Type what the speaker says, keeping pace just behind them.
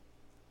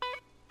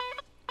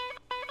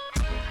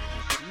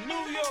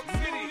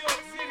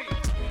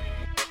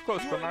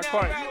close, but not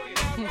quite.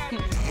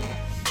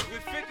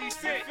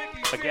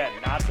 Again,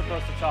 not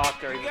supposed to talk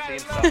during the theme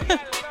song.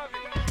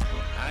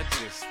 I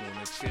just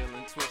wanna chill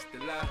and twist the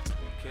lie.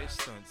 Catch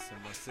stunts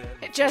in myself.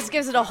 It just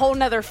gives it a whole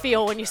nother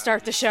feel when you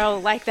start the show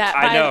like that.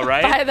 I know,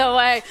 right? By the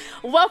way,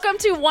 welcome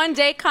to One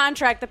Day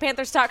Contract, the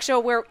Panthers talk show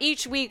where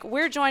each week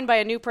we're joined by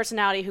a new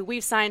personality who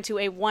we've signed to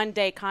a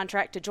one-day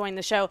contract to join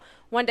the show.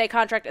 One Day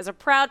Contract is a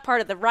proud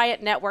part of the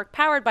Riot Network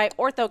powered by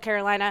Ortho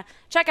Carolina.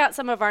 Check out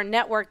some of our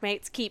network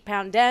mates, Keep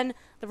Pound Den,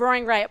 the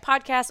Roaring Riot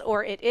podcast,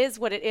 or It Is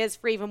What It Is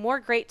for even more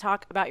great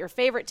talk about your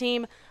favorite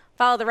team.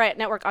 Follow the Riot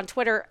Network on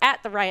Twitter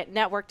at the Riot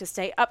Network to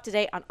stay up to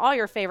date on all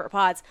your favorite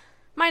pods.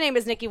 My name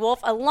is Nikki Wolf.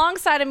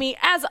 Alongside of me,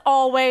 as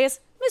always,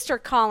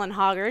 Mr. Colin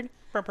Hoggard.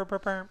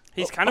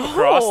 He's kind of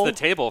across the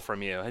table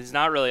from you. He's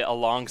not really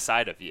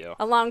alongside of you.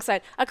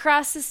 Alongside,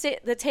 across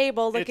the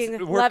table, looking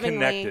We're lovingly.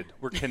 connected.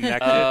 We're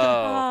connected.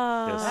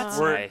 Oh, Yes. that's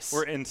we're, nice.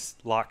 We're in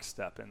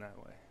lockstep in that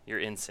way. You're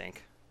in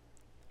sync.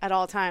 At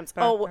all times.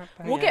 Oh,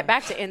 we'll get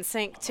back to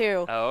NSYNC,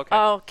 too. Oh, okay.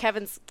 Oh,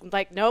 Kevin's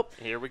like, nope.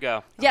 Here we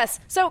go. Yes.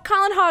 So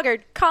Colin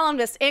Hoggard,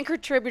 columnist and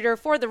contributor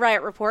for The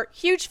Riot Report.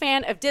 Huge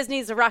fan of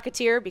Disney's The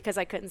Rocketeer because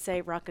I couldn't say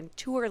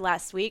Raconteur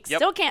last week. Yep.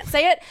 Still can't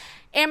say it.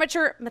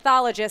 Amateur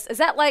mythologist. Is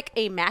that like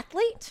a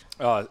mathlete?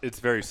 It's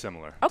very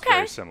similar. Okay. It's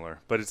very similar.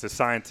 But it's a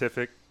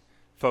scientific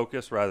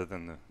focus rather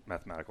than the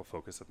mathematical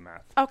focus of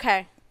math.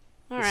 Okay.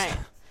 All right.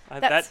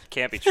 That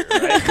can't be true,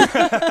 right?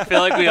 I feel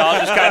like we all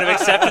just kind of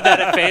accepted that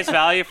at face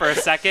value for a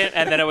second,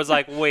 and then it was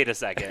like, wait a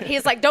second.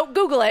 He's like, don't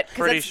Google it because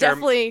Pretty it's sure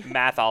definitely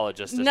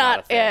mathologist is not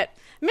a thing. it.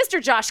 Mr.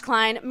 Josh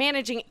Klein,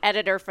 managing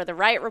editor for The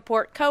Riot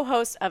Report,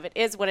 co-host of It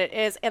Is What It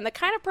Is, and the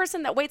kind of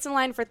person that waits in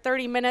line for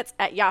 30 minutes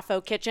at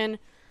Yafo Kitchen.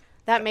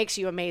 That makes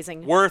you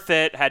amazing. Worth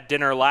it. Had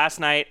dinner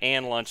last night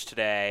and lunch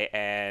today,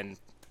 and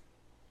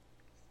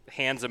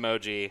hands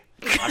emoji.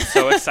 I'm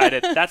so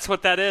excited. That's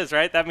what that is,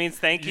 right? That means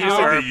thank you You said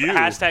or the you.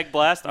 hashtag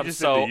blessed. I'm just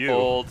said so the you.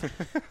 old.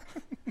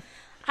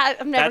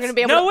 I'm never going to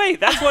be able No, to. wait.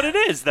 That's what it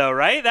is, though,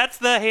 right? That's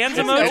the hands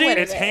That's emoji? what it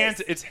It's is.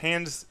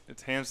 hands.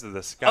 It's hands to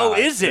the sky. Oh,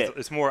 is it?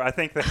 It's more. I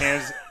think the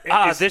hands.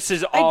 This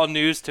is all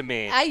news to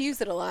me. I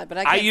use it a lot, but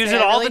I I can't use say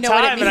it all really the know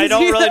what it time, and I means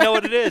don't really either. know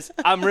what it is.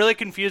 I'm really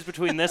confused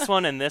between this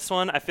one and this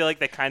one. I feel like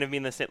they kind of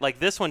mean the same. Like,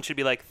 this one should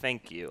be like,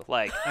 thank you.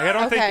 Like, I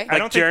don't Okay. think. I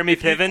Like don't Jeremy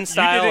think if Piven you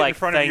style, did it in like,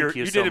 front of thank your, you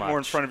You so did it more in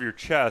much. front of your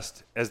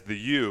chest as the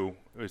you.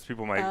 As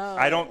people might. Oh.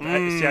 I don't.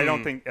 I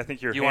don't think. I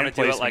think your you hand want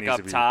to do it placement like needs up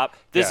to be, top?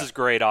 This yeah. is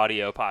great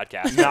audio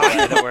podcast.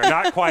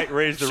 Not quite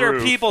raise the Sure,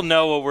 roof. people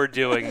know what we're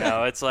doing,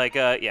 though. It's like,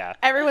 yeah.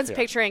 Everyone's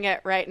picturing it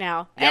right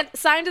now. Yep. And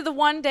signed to the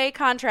one-day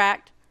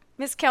contract,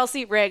 Miss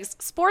Kelsey Riggs,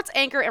 sports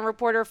anchor and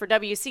reporter for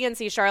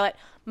WCNC Charlotte,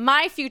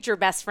 my future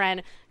best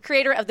friend,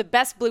 creator of the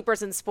best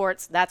bloopers in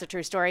sports, that's a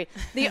true story,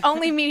 the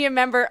only media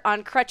member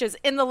on crutches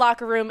in the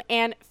locker room,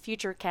 and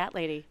future cat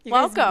lady. You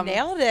guys Welcome.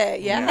 nailed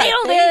it. Yeah.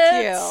 Nailed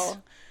Thank it.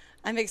 you.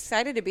 I'm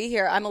excited to be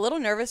here. I'm a little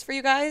nervous for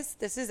you guys.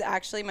 This is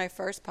actually my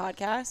first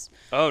podcast.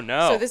 Oh,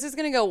 no. So this is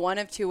going to go one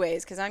of two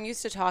ways because I'm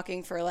used to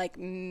talking for like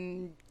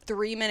 3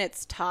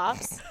 minutes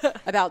tops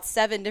about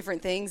 7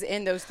 different things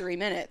in those 3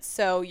 minutes.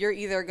 So you're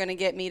either going to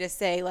get me to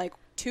say like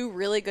 2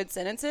 really good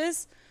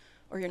sentences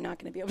or you're not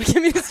going to be able to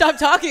get me to stop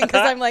talking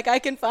because I'm like, I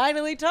can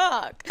finally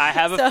talk. I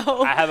have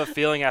a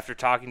feeling after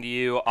talking to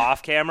you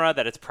off camera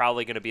that it's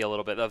probably going to be a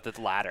little bit of the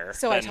latter.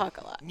 So I talk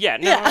a lot. Yeah,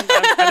 no, I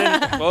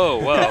didn't. Whoa.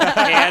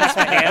 Hands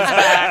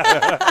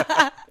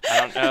back. I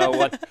don't know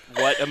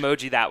what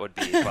emoji that would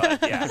be,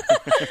 but yeah.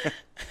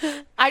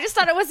 I just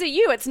thought it was a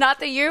you. It's not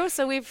the you,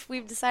 so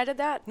we've decided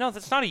that. No,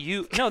 that's not a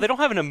you. No, they don't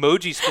have an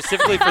emoji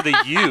specifically for the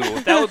you.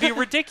 That would be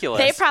ridiculous.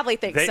 They probably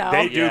think They- so.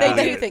 they do They believe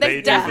do it. think They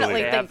that. definitely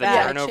They think have the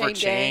that. turnover Chain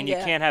chain. gang, You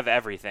yeah. can't have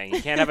everything.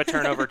 You can't have a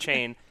turnover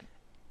chain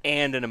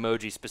and an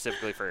emoji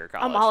specifically for your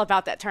college. I'm all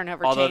about that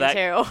turnover chain,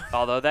 too.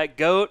 Although that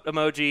goat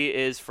emoji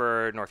is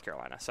for North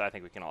Carolina, so I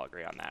think we can all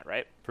agree on that,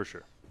 right? For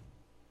sure.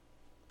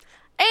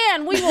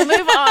 And we will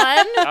move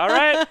on. All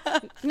right.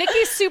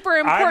 Nikki's super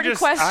important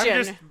question.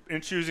 I'm just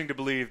in choosing to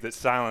believe that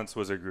silence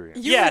was agreeing.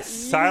 Yes.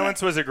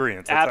 Silence was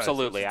agreeing.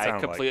 Absolutely. I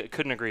completely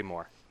couldn't agree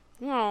more.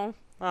 Oh,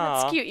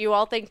 Aw. that's cute. You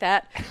all think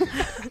that.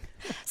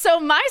 So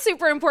my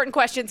super important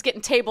question's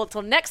getting tabled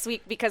till next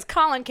week because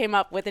Colin came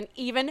up with an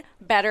even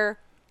better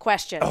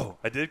question. Oh,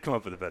 I did come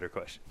up with a better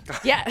question.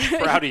 Yeah.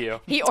 Proud of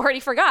you. He already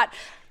forgot.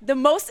 The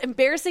most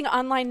embarrassing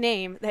online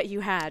name that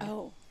you had.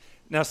 Oh.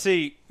 Now,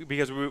 see,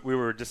 because we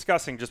were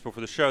discussing just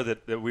before the show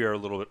that we are a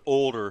little bit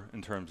older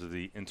in terms of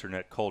the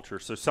internet culture.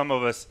 So some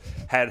of us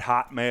had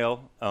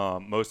Hotmail.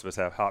 Most of us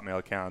have Hotmail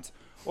accounts.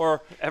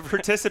 Or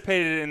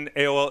participated in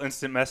AOL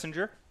Instant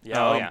Messenger.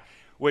 Yeah, yeah.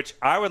 Which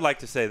I would like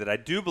to say that I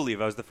do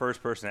believe I was the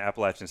first person at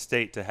Appalachian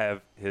State to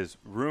have his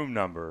room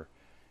number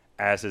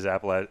as his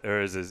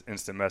as his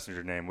Instant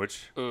Messenger name,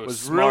 which was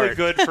smart. really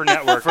good for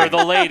networking. For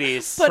the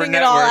ladies. Putting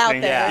it all out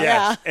networking, there.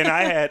 yes. And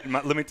I had,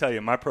 let me tell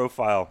you, my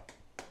profile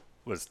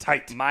was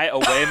tight. My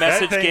away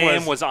message thing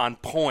game was on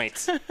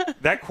point.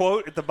 That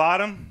quote at the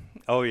bottom,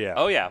 oh yeah.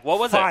 Oh, yeah. What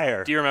was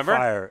Fire. it? Do you remember?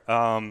 Fire.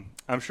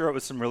 I'm sure it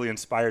was some really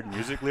inspired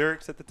music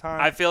lyrics at the time.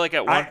 I feel like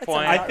at one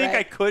point. I think right.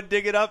 I could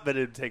dig it up, but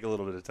it'd take a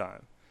little bit of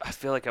time. I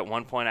feel like at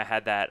one point I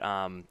had that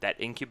that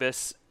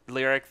Incubus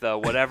lyric, the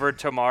whatever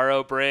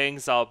tomorrow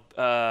brings. I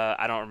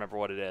don't remember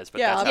what it is, but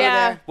Yeah, I'll that's be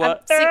Yeah. there.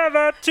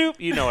 whatever to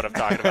you know what I'm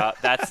talking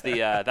about. That's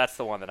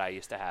the one that I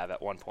used to have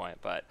at one point.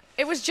 But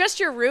It was just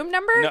your room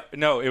number?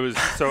 No, it was.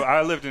 So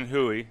I lived in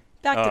Huey.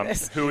 Back to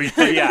this. Huey,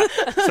 yeah,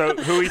 so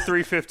Huey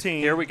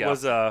 315. Here we go.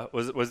 Was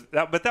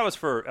that? But that was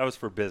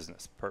for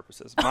business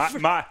purposes.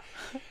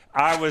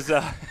 I was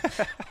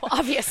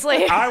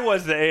Obviously. I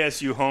was the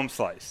ASU home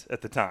slice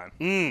at the time.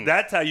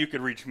 That's how you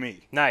could reach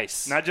me.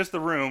 nice. Not just the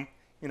room,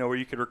 where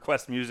you could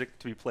request music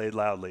to be played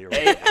loudly or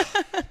whatever.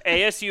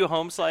 ASU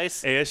Home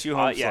Slice. ASU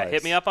Home Yeah, Slice.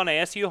 hit me up on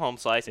ASU Home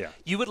Slice. Yeah.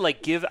 You would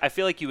I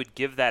feel like you would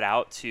give that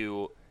out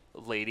to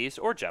ladies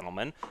or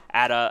gentlemen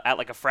at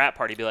like a frat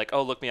party. Be like,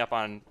 oh, look me up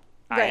on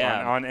Right.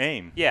 IM. on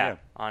AIM. Yeah,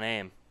 on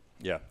AIM.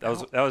 Yeah. That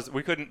was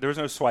we couldn't. There was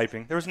no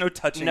swiping. There was no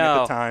touching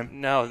at the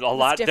time. No, a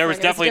lot. There was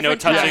different. definitely no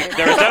It's a different touching. time.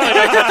 There was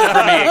definitely no touching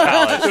for me in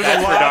college. There's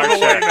That's a for lot darn of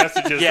away sure.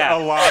 messages. Yeah. A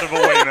lot of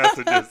away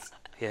messages.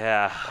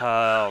 Yeah.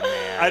 Oh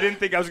man. I didn't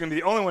think I was going to be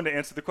the only one to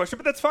answer the question,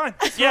 but that's fine.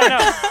 Yeah.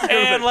 No.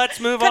 And let's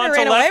move Kinda on to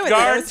ran away left with it. It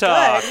guard was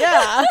talk. good.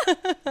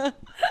 Yeah.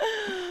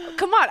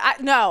 Come on.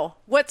 No.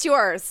 What's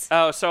yours?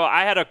 Oh, so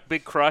I had a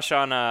big crush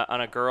on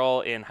a girl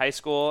in high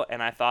school,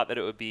 and I thought that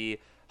it would be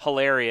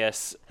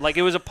hilarious. Like,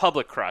 it was a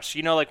public crush.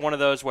 Like one of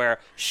those where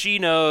she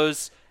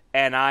knows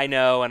and I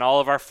know and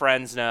all of our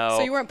friends know.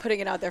 So you weren't putting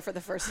it out there for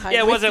the first time. Yeah,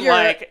 it with wasn't your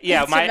like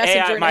instant my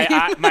messenger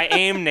name. my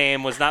AIM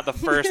name was not the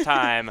first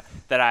time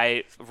that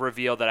I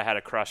revealed that I had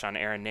a crush on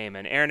Aaron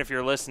Naiman. Aaron, if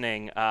you're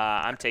listening,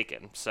 I'm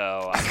taken.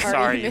 So I'm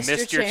sorry you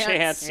missed your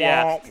chance.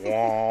 Yeah.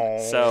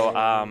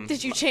 So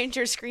Did you change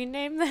your screen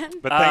name then?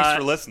 But thanks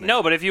for listening.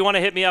 No, but if you want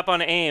to hit me up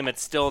on AIM,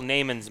 it's still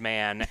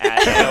Naimansman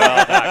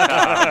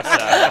at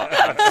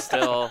AOL.com.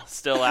 So I'm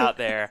still out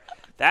there.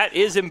 That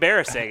is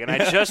embarrassing, and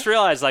I just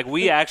realized, like,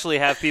 we actually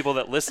have people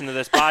that listen to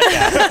this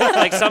podcast.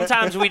 Like,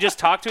 sometimes we just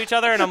talk to each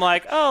other, and I'm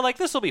like, oh, like,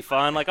 this will be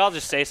fun. Like, I'll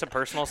just say some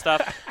personal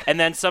stuff. And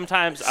then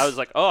sometimes I was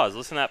like, oh, I was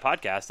listening to that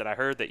podcast, and I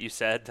heard that you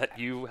said that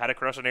you had a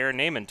crush on Aaron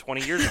Naiman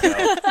 20 years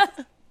ago.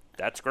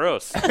 That's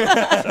gross.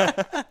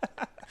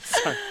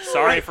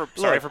 Sorry for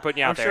putting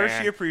you out I'm there, sure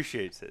Aaron. she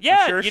appreciates it.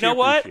 Yeah, I'm sure you she know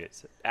what?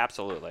 appreciates it.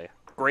 Absolutely.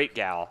 Great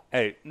gal.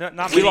 Hey,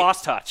 not We me.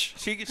 lost touch.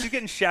 She's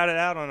getting shouted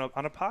out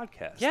on a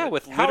podcast. Yeah,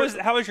 with how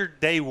is your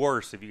day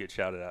worse if you get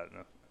shouted out in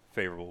a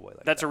favorable way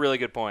like That's that? a really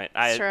good point.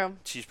 True.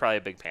 She's probably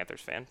a big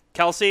Panthers fan.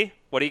 Kelsey,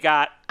 what do you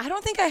got? I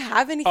don't think I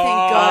have anything good.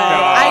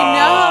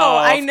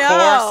 God. I know. Of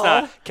course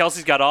not.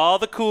 Kelsey's got all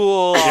the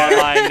cool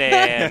online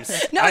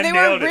names. No, I they were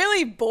nailed it.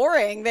 really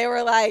boring. They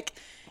were like,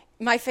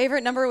 my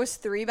favorite number was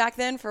 3 back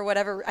then for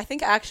whatever. I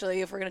think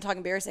actually, if we're going to talk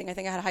embarrassing, I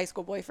think I had a high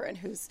school boyfriend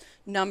whose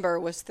number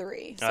was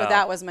 3. So Oh.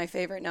 that was my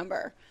favorite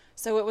number.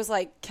 So it was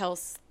like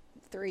Kels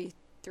 3.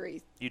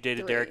 You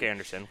dated 3. Derek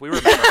Anderson. We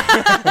remember.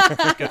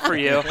 Good for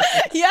you.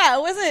 Yeah,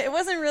 it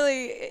wasn't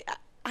really.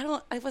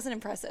 It wasn't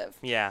impressive.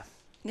 Yeah.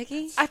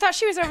 Nikki? I thought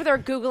she was over there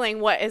Googling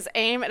what is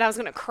AIM, and I was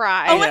going to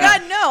cry. Oh my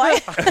God,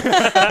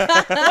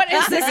 no! What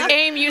is this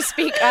AIM you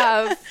speak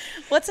of?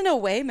 What's an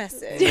away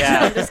message? Yeah.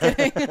 No, I'm just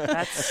kidding.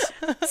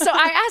 So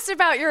I asked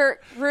about your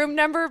room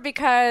number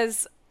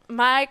because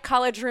my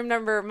college room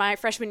number, my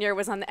freshman year,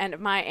 was on the end of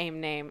my AIM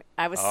name.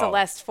 I was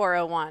Celeste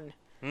 401.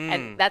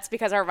 And that's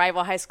because our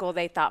rival high school,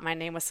 they thought my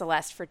name was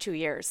Celeste for 2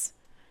 years.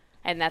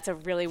 And that's a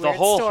really The weird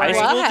whole story. high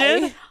school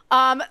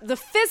Why? did? The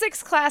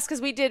physics class,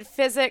 because we did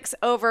physics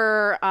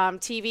over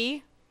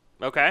TV.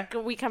 Okay.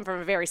 We come from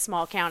a very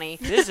small county.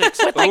 Physics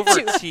like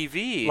over two-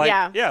 TV.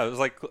 Yeah. it was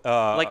like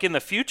Like in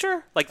the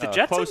future? Like the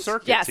Jetsons? closed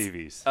circuit Yes.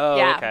 TVs. Oh,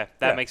 Yeah. okay.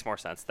 That Yeah. makes more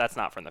sense. That's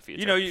not from the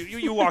future.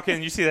 You walk in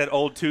and you see that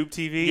old tube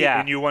TV Yeah.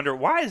 and you wonder,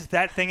 why is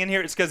that thing in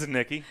here? It's because of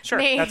Nikki. Sure.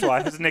 Me. That's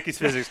why. It's Nikki's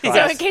physics class.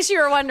 So in case you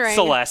were wondering,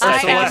 Celeste. I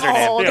That's Celeste her am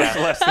name. old. Yeah.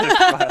 Celeste physics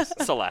class.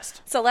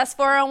 Celeste. Celeste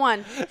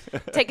 401,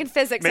 taking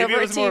physics Maybe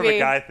over it was TV. more of a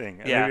guy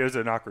thing. Yeah. Maybe it was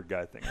an awkward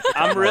guy thing.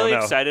 I'm really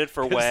excited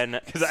for when...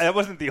 Because that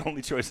wasn't the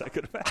only choice I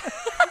could have had.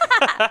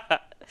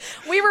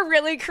 We were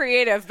really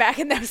creative back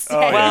in those days. Oh,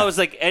 Well, yeah. it was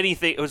like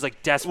anything. It was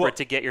like desperate Well,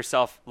 to get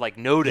yourself like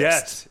noticed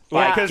Yes.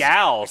 by Well, 'cause-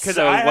 gals. 'cause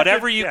So I have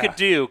whatever to- you yeah. could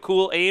do,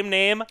 cool AIM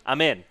name, I'm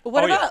in.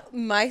 What Oh, yeah. about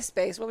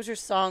MySpace? What was your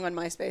song on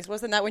MySpace?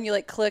 Wasn't that when you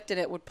like clicked and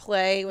it would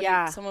play when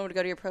Yeah. someone would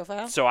go to your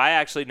profile? So I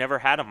actually never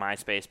had a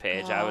MySpace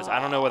page. I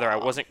don't know whether I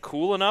wasn't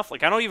cool enough.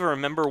 Like I don't even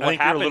remember I what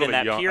think you're a happened little in bit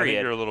that young. I think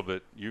period. you're a little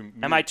bit.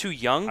 Am I too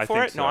young I for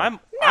think it? so. No, I'm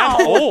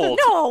old.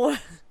 No,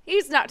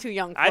 he's not too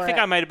young for I think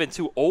it. I might have been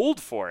too old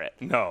for it.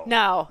 No.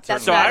 No,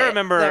 that's So not I it.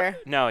 remember. There.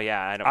 No,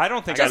 yeah, I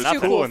don't think got I was Just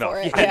nothing. too cool cool enough. for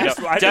it. I Yeah. just-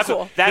 I just-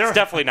 That's there-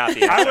 definitely not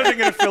the I answer. wasn't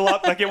going to fill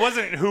up. Like, it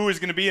wasn't who was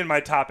going to be in my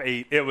top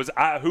 8. It was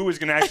who was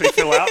going to actually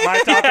fill out my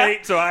top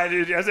 8. So I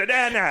said,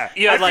 nah.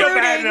 You I had, like- feel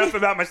bad enough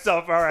about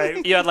myself. All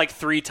right. You had like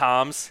 3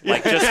 Toms,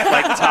 like just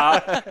like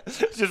top.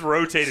 Just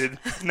rotated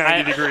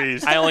 90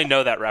 degrees. I only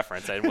know that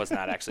reference. I was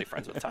not actually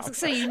friends with Tom.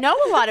 So you know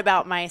a lot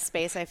about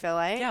MySpace, I feel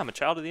like. Yeah, I'm a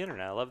child of the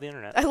internet. I love the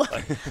internet. I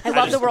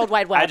love the World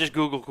Wide Web. I just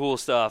Google cool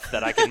stuff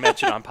that I can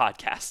mention on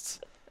podcasts.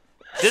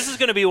 This is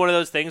going to be one of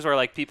those things where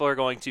like people are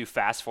going to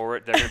fast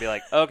forward. They're going to be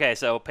like, okay,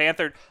 so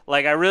Panther,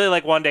 like I really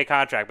like one day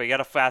contract, but you got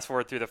to fast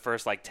forward through the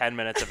first like 10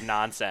 minutes of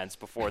nonsense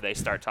before they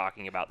start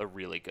talking about the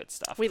really good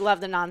stuff. We love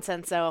the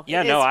nonsense, though.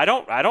 Yeah, no, I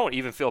don't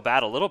even feel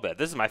bad a little bit.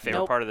 This is my favorite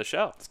Nope. part of the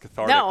show. It's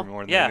cathartic No.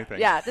 more than Yeah. anything.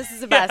 Yeah, this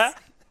is the best.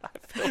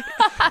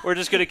 We're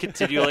just going to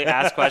continually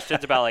ask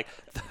questions about like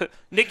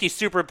Nikki's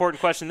super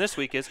important question this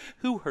week is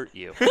who hurt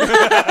you?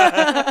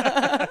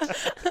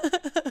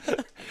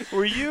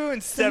 Were you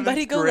in seventh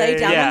Somebody go grade? lay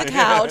down Yeah. on the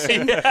couch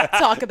and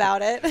talk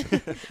about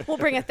it. We'll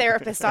bring a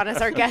therapist on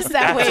as our guest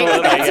that week.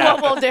 Absolutely, That's yeah.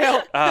 what we'll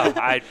do. Oh,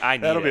 I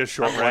need That'll it. be a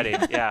short I'm one. ready.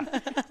 Yeah.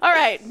 All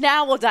right,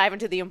 now we'll dive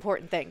into the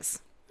important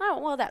things. Oh,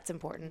 well, that's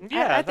important.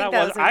 Yeah, I think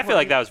that was I feel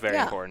like important. that was very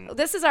Yeah. important.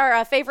 This is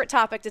our favorite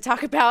topic to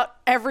talk about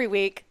every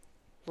week,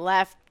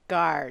 left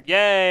guard.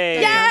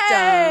 Yay!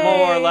 Yay!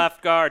 More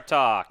left guard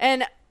talk.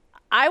 And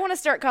I want to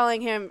start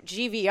calling him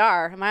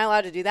GVR. Am I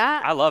allowed to do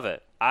that? I love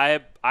it.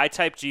 I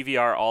type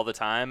GVR all the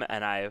time,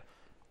 and I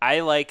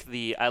like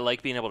being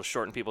able to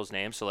shorten people's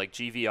names. So like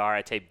GVR,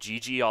 I type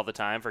GG all the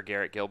time for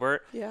Garrett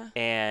Gilbert. Yeah.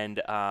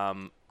 And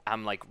I'm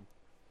like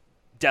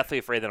deathly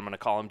afraid that I'm going to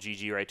call him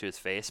GG right to his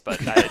face, but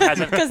it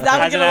hasn't, 'Cause that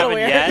would hasn't get a little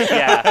happened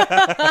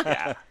yet.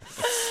 Yeah.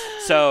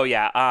 So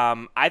yeah,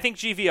 I think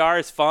GVR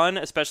is fun,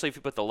 especially if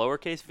you put the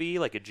lowercase v,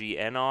 like a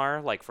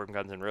GNR, like from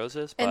Guns N'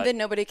 Roses. And but- then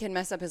nobody can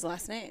mess up his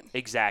last name.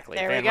 exactly.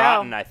 There we Van go.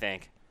 Rotten, I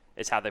think,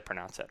 is how they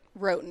pronounce it.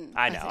 Roten.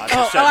 I know. think. I'm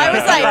just I no,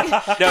 was no,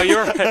 like, no,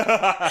 you're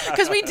right.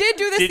 because we did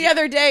do this Did the you-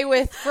 other day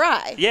with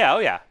Fry. Yeah, oh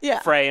yeah. Yeah.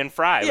 Frey and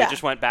Fry. Yeah. We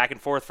just went back and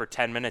forth for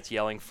 10 minutes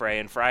yelling Frey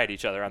and Fry at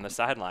each other on the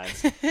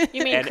sidelines.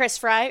 You mean And- Chris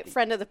Fry,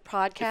 friend of the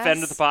podcast?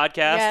 Friend of the podcast.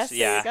 Yes.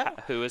 Yeah. There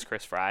you Who is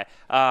Chris Fry?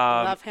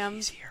 Love him.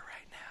 He's here right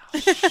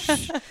now.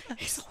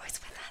 He's always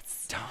with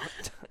us.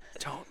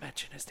 Don't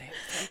mention his name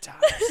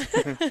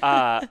 3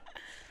 times.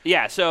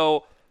 Yeah,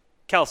 so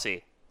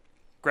Kelsey,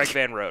 Greg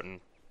Van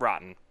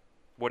Rotten.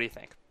 What do you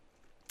think?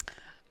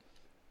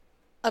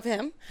 Of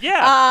him.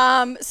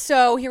 Yeah.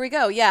 So here we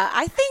go. Yeah,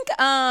 I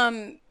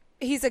think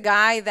he's a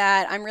guy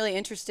that I'm really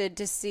interested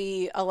to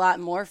see a lot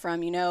more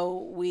from. You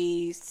know,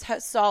 we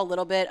saw a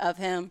little bit of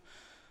him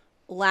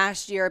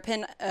last year.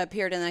 Penn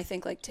appeared in, I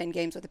think, like 10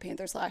 games with the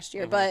Panthers last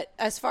year. But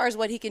as far as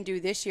what he can do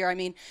this year, I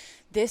mean,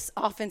 this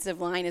offensive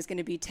line is going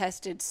to be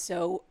tested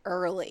so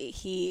early.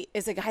 He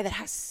is a guy that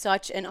has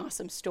such an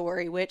awesome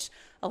story, which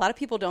a lot of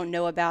people don't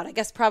know about. I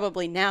guess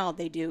probably now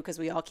they do because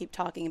we all keep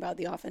talking about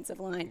the offensive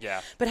line.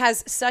 Yeah. But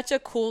has such a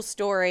cool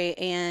story,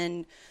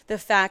 and the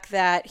fact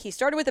that he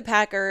started with the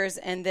Packers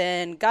and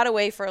then got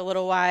away for a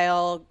little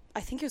while. I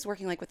think he was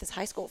working like with his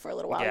high school for a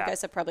little while. Yeah. You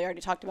guys have probably already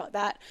talked about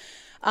that.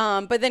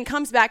 But then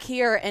comes back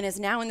here and is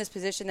now in this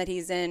position that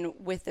he's in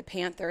with the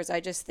Panthers. I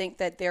just think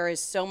that there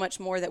is so much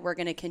more that we're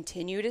going to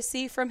continue to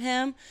see from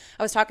him.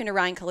 I was talking to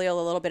Ryan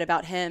Khalil a little bit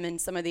about him and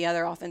some of the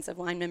other offensive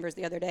line members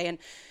the other day. And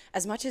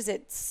as much as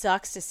it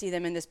sucks to see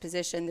them in this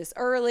position this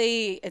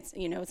early, it's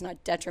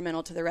not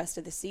detrimental to the rest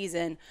of the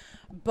season.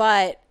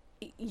 But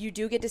you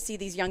do get to see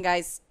these young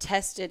guys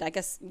tested, I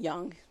guess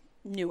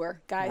newer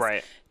guys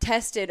Right.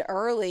 tested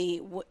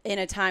early in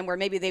a time where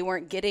maybe they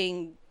weren't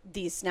getting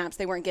these snaps,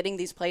 they weren't getting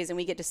these plays, and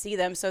we get to see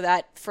them so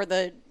that for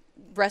the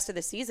rest of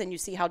the season you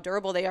see how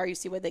durable they are, you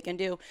see what they can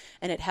do,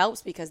 and it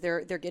helps because they're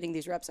getting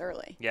these reps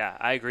early. Yeah,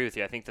 I agree with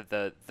you. I think that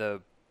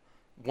the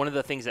one of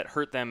the things that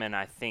hurt them, and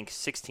I think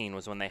 16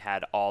 was when they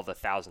had all the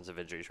thousands of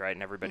injuries, right?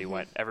 And everybody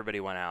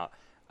went out.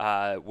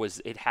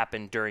 Was it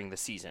happened during the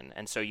season,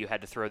 and so you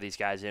had to throw these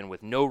guys in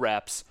with no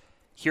reps.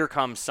 Here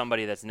comes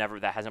somebody that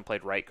hasn't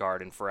played right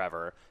guard in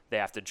forever. They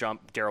have to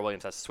jump. Darrell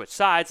Williams has to switch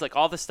sides. Like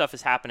all this stuff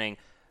is happening.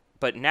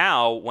 But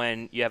now,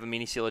 when you have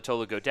Amini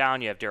Silatolu go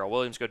down, you have Darrell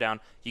Williams go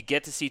down. You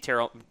get to see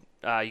Taylor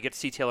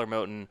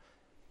Moton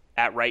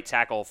at right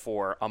tackle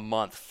for a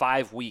month,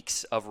 5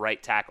 weeks of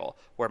right tackle,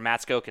 where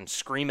Matsko can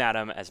scream at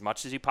him as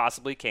much as he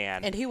possibly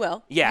can. And he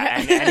will. Yeah,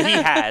 and he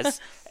has.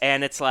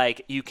 And it's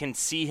like you can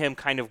see him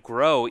kind of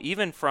grow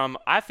even from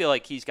 – I feel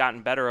like he's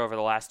gotten better over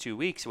the last 2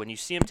 weeks. When you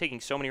see him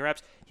taking so many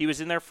reps, he was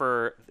in there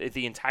for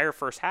the entire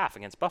first half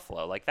against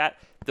Buffalo. Like that,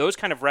 those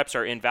kind of reps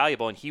are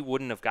invaluable, and he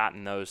wouldn't have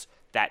gotten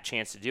that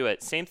chance to do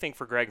it. Same thing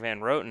for Greg Van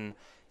Roten.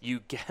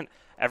 You get –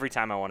 every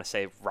time I want to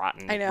say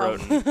Rotten, I know.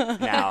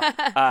 Roten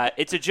now.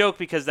 It's a joke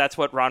because that's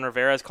what Ron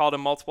Rivera has called him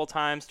multiple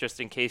times.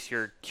 Just in case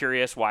you're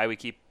curious why we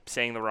keep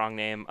saying the wrong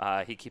name,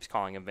 he keeps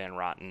calling him Van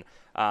Rotten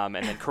and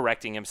then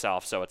correcting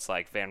himself. So it's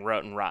like Van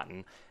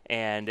Roten.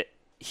 And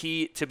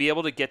to be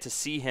able to get to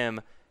see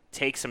him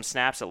take some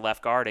snaps at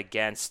left guard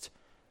against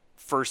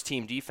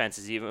first-team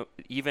defenses,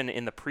 even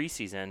in the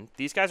preseason,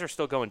 these guys are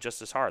still going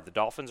just as hard. The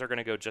Dolphins are going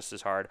to go just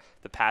as hard.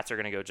 The Pats are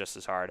going to go just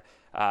as hard.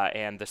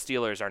 And the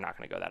Steelers are not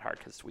going to go that hard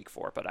because it's week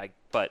 4.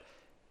 But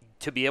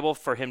to be able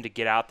for him to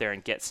get out there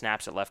and get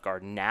snaps at left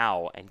guard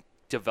now and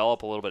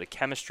develop a little bit of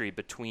chemistry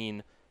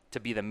to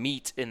be the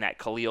meat in that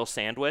Khalil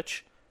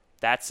sandwich,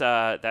 that's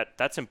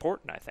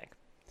important, I think.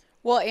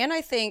 Well, and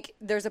I think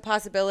there's a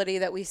possibility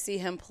that we see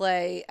him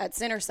play at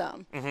center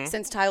some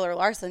since Tyler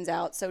Larson's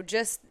out. So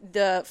just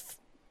the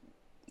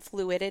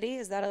fluidity,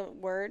 is that a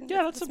word?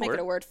 Yeah, that's Let's a make word.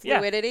 it a word. Yeah,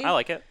 Fluidity. I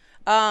like it.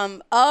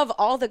 of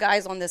all the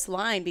guys on this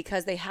line,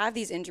 because they have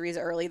these injuries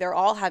early, they're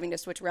all having to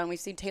switch around. We've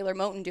seen Taylor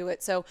Moton do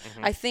it. So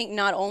I think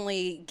not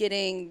only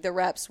getting the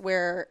reps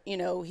where,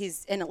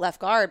 he's in at left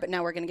guard, but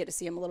now we're going to get to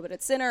see him a little bit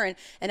at center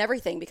and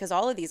everything, because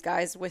all of these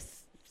guys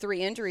with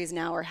 3 injuries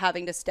now are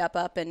having to step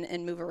up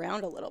and move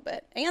around a little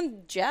bit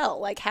and gel.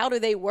 Like, how do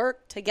they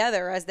work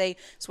together as they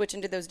switch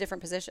into those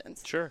different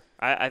positions? Sure.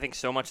 I think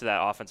so much of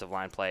that offensive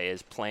line play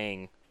is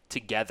playing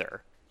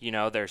together.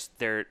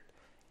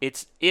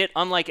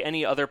 Unlike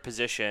any other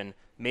position,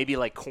 maybe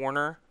like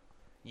corner,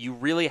 you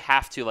really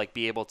have to like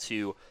be able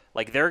to,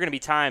 like, there are going to be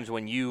times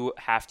when you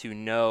have to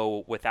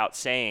know without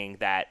saying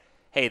that,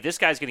 hey, this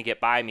guy's going to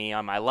get by me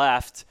on my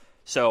left,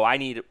 so I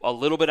need a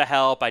little bit of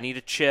help, I need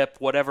a chip,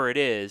 whatever it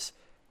is,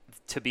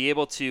 to be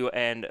able to.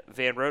 And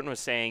Van Roten was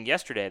saying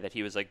yesterday that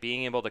he was like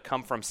being able to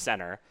come from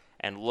center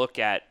and look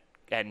at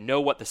and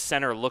know what the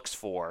center looks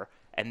for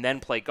and then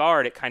play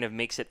guard. It kind of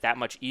makes it that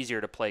much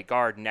easier to play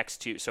guard next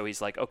to. So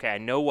he's like, okay, I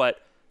know what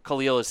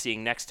Khalil is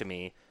seeing next to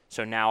me,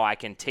 so now I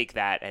can take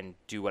that and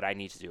do what I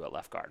need to do at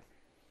left guard.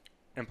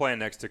 And playing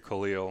next to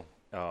Khalil,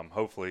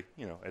 hopefully,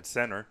 at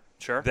center.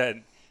 Sure. That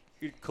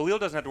Khalil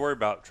doesn't have to worry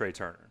about Trey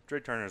Turner. Trey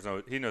Turner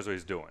knows what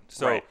he's doing.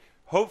 So Right.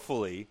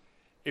 hopefully,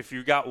 if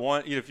you got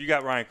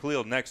Ryan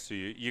Khalil next to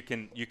you, you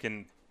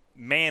can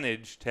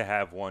manage to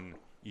have one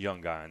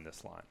young guy in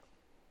this line.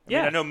 I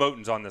mean, I know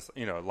Moton's on this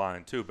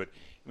line too, but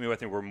I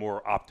think we're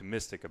more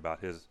optimistic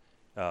about his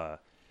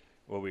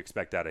what we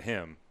expect out of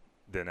him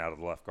than out of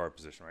the left guard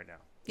position right now.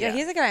 Yeah,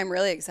 he's a guy I'm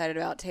really excited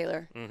about,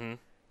 Taylor. Mm-hmm.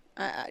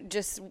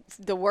 Just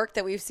the work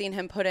that we've seen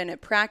him put in at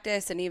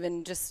practice, and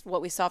even just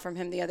what we saw from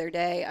him the other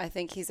day. I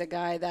think he's a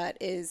guy that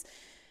is,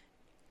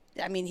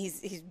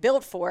 he's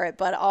built for it,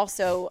 but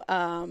also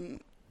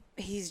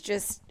he's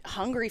just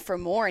hungry for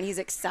more, and he's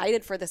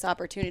excited for this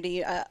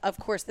opportunity. Of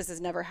course, this is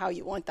never how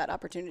you want that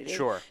opportunity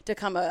to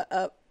come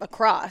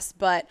across,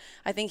 but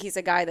I think he's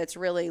a guy that's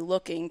really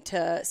looking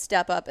to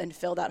step up and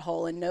fill that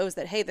hole and knows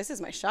that, hey, this is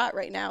my shot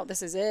right now.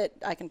 This is it.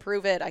 I can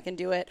prove it. I can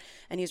do it,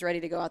 and he's ready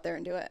to go out there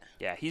and do it.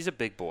 Yeah, he's a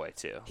big boy,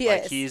 too. He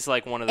is. He's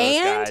like one of those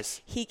and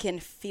guys. He can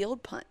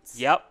field punts.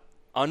 Yep.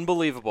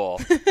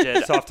 Unbelievable.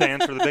 Soft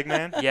hands for the big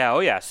man? Yeah, oh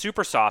yeah,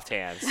 super soft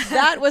hands.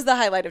 That was the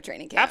highlight of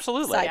training camp.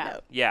 Absolutely. Side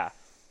note. Yeah.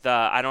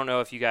 I don't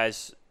know if you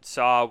guys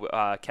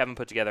saw, Kevin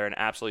put together an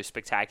absolutely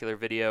spectacular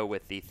video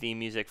with the theme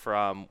music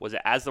from, was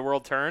it As the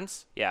World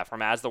Turns? Yeah,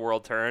 from As the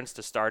World Turns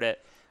to start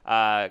it.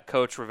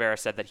 Coach Rivera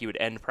said that he would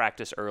end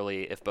practice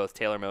early if both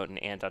Taylor Moton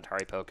and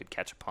Dontari Poe could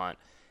catch a punt.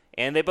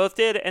 And they both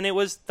did, and it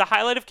was the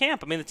highlight of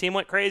camp. I mean, the team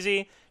went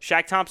crazy.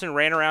 Shaq Thompson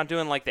ran around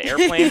doing, like, the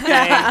airplane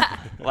thing.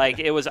 Like,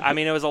 it was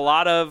a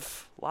lot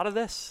of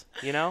this,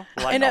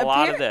 Like, a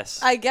lot of this.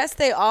 I guess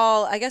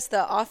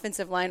the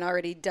offensive line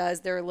already does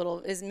their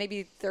is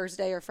maybe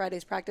Thursday or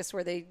Friday's practice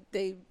where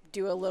they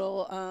do a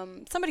little,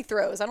 somebody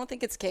throws. I don't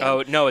think it's Cam.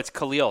 Oh, no, it's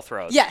Khalil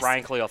throws. Yes.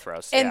 Ryan Khalil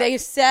throws. And they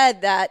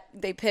said that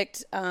they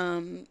picked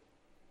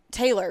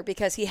Taylor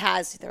because he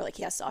has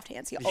soft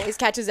hands. He always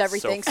catches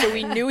everything. So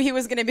we knew he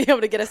was going to be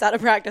able to get us out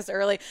of practice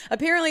early.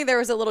 Apparently there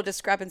was a little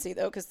discrepancy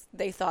though, because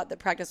they thought the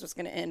practice was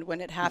going to end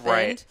when it happened.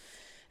 Right.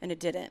 And it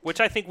didn't. Which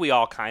I think we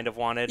all kind of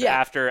wanted. Yeah.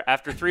 After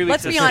 3 weeks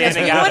Let's of be honest,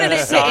 standing we out wanted in the it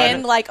to sun,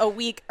 end like a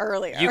week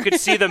earlier. you could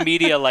see the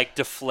media like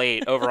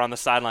deflate over on the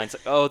sidelines.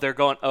 Like, oh, they're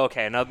going,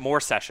 okay, now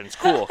more sessions.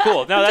 Cool.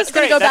 No, that's just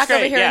gonna great. go That's back over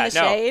great. here in Yeah, the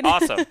shade.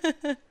 Awesome.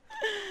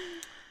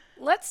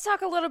 Let's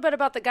talk a little bit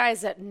about the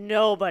guys that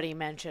nobody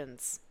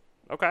mentions.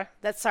 Okay.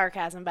 That's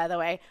sarcasm, by the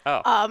way.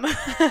 Oh.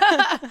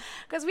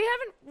 Because we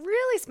haven't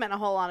really spent a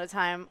whole lot of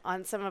time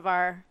on some of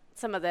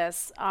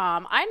this.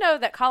 I know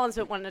that Colin's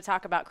been wanting to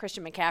talk about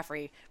Christian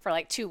McCaffrey for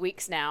like 2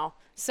 weeks now.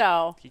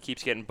 So He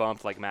keeps getting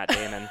bumped like Matt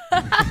Damon.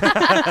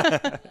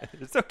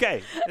 It's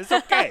okay.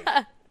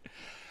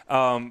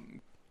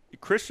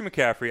 Christian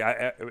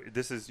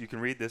McCaffrey, you can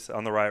read this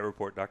on the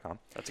RiotReport.com.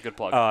 That's a good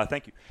plug.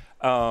 Thank you.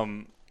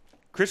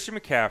 Christian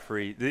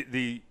McCaffrey,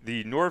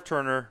 the Norv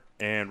Turner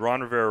and Ron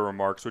Rivera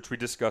remarks, which we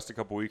discussed a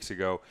couple weeks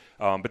ago,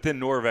 but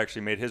then Norv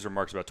actually made his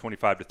remarks about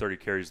 25 to 30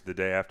 carries the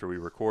day after we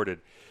recorded.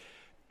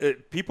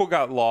 People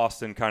got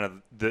lost in kind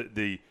of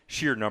the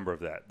sheer number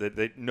of that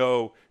they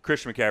know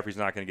Christian McCaffrey's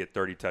not going to get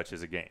 30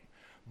 touches a game.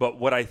 But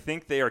what I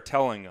think they are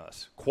telling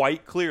us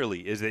quite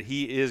clearly is that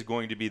he is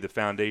going to be the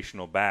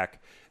foundational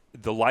back,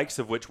 the likes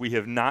of which we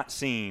have not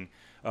seen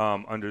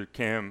under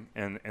Cam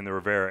and the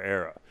Rivera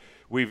era.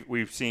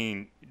 We've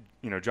seen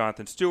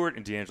Jonathan Stewart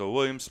and D'Angelo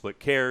Williams split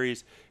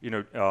carries.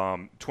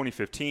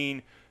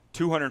 2015,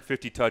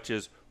 250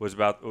 touches was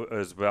about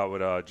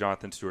what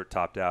Jonathan Stewart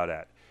topped out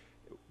at.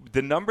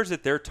 The numbers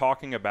that they're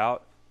talking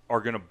about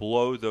are going to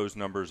blow those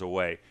numbers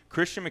away.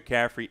 Christian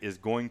McCaffrey is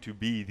going to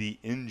be the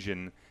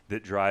engine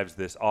that drives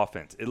this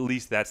offense. At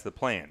least that's the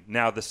plan.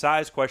 Now, the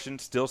size question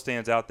still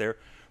stands out there,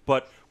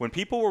 but when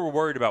people were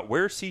worried about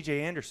where's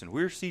C.J.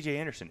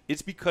 Anderson,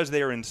 it's because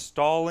they are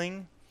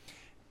installing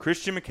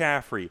Christian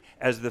McCaffrey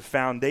as the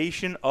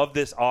foundation of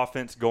this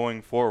offense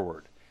going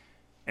forward.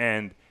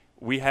 And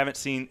we haven't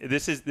seen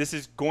this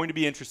is going to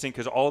be interesting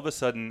because all of a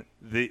sudden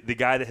the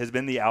guy that has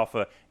been the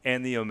alpha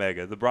and the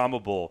omega, the Brahma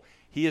Bull,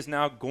 he is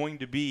now going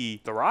to be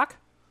The Rock?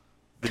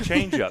 the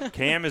changeup.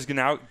 Cam is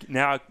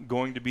now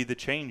going to be the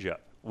changeup,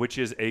 which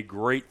is a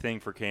great thing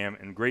for Cam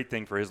and great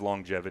thing for his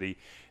longevity.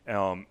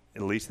 At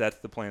least that's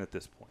the plan at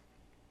this point.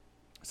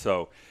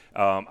 So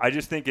I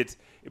just think it's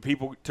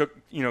people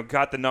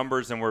got the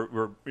numbers and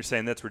we're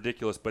saying that's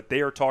ridiculous, but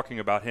they are talking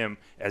about him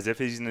as if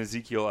he's an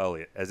Ezekiel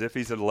Elliott, as if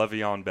he's a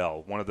Le'Veon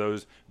Bell, one of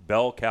those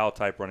bell cow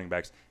type running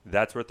backs.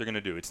 That's what they're going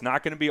to do. It's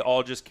not going to be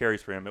all just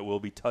carries for him. It will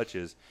be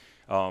touches,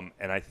 and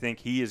I think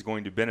he is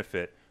going to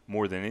benefit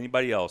more than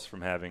anybody else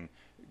from having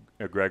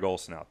Greg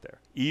Olsen out there,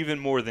 even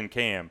more than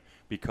Cam,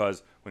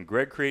 because when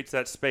Greg creates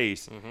that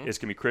space, it's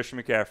going to be Christian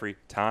McCaffrey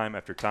time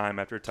after time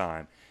after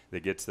time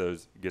that gets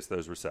those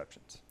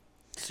receptions.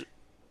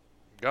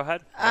 Go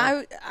ahead.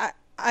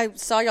 I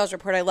saw y'all's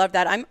report. I love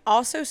that. I'm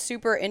also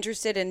super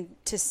interested in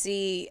to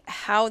see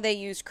how they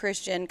use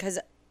Christian, because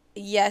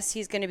yes,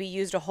 he's going to be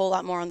used a whole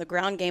lot more on the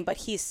ground game, but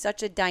he's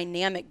such a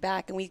dynamic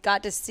back, and we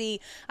got to see,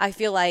 I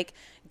feel like,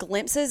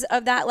 glimpses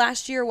of that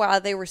last year while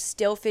they were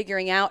still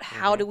figuring out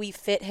how do we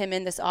fit him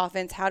in this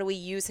offense, how do we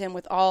use him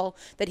with all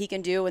that he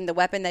can do and the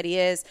weapon that he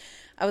is.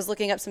 I was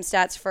looking up some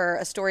stats for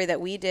a story that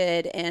we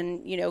did,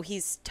 and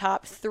he's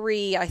top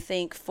 3, I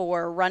think,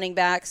 for running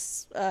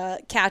backs,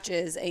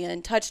 catches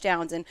and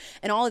touchdowns and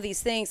all of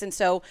these things. And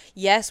so,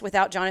 yes,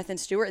 without Jonathan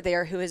Stewart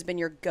there, who has been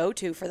your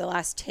go-to for the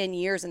last 10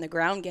 years in the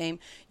ground game,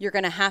 you're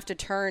going to have to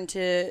turn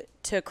to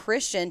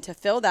Christian to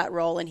fill that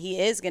role, and he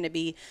is going to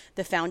be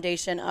the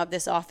foundation of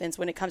this offense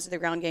when it comes to the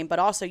ground game. But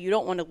also, you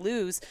don't want to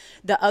lose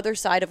the other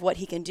side of what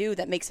he can do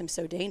that makes him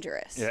so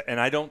dangerous. Yeah, and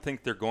I don't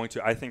think they're going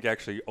to. I think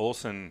actually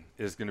Olsen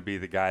is going to be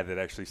the guy that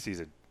actually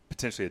sees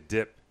potentially a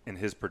dip in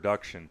his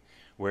production,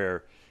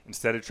 where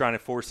instead of trying to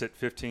force it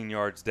 15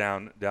 yards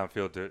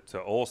downfield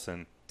to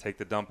Olsen, take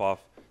the dump off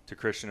to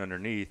Christian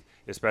underneath,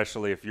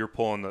 especially if you're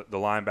pulling the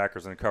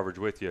linebackers in coverage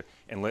with you,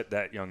 and let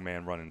that young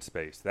man run in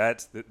space.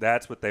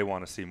 That's what they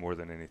want to see more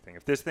than anything.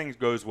 If this thing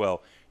goes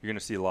well, you're going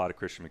to see a lot of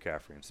Christian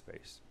McCaffrey in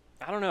space.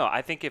 I don't know.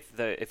 I think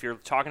if you're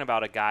talking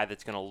about a guy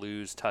that's going to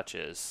lose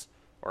touches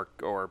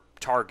or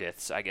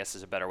targets, I guess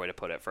is a better way to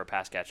put it, for a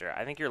pass catcher,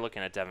 I think you're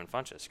looking at Devin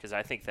Funchess, because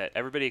I think that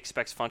everybody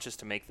expects Funchess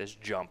to make this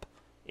jump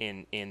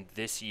in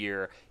this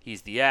year.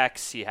 He's the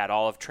X. He had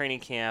all of training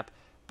camp.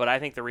 But I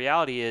think the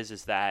reality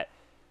is that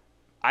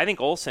I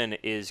think Olsen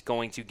is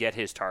going to get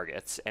his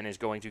targets and is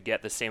going to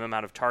get the same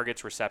amount of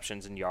targets,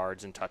 receptions, and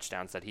yards and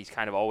touchdowns that he's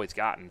kind of always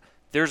gotten.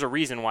 There's a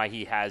reason why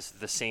he has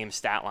the same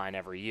stat line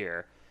every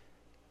year.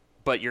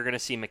 But you're going to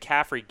see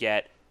McCaffrey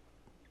get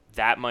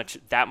that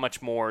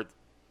much more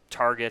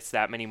targets,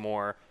 that many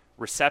more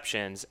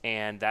receptions,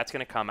 and that's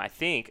going to come, I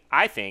think,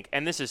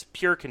 and this is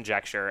pure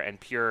conjecture and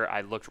pure,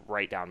 I looked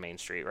right down Main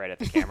Street right at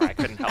the camera. I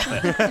couldn't help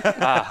it.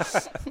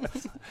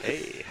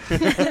 Hey.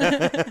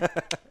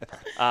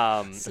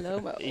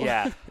 Slow-mo.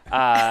 Yeah.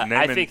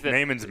 I think that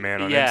Naaman's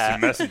man on yeah.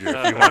 Instant Messenger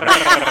if you want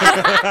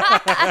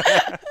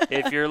to.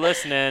 If you're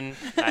listening,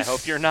 I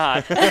hope you're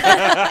not.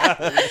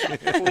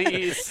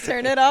 Please.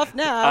 Turn it off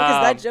now,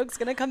 because that joke's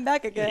going to come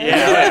back again.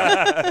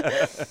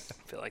 Yeah. I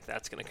feel like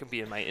that's going to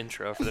be in my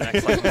intro for the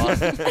next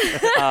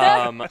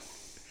month.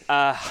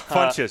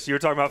 Funchess. You were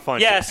talking about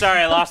Funchess. Yeah, sorry,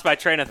 I lost my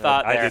train of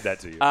thought there. I did that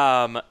to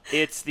you.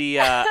 It's the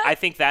I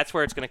think that's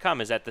where it's going to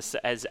come, is at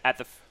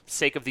the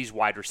sake of these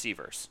wide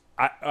receivers.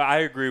 I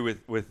agree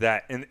with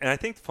that, and I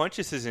think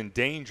Funchess is in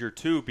danger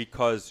too,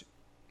 because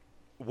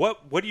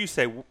what do you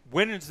say?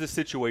 When is the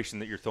situation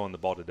that you're throwing the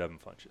ball to Devin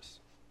Funchess?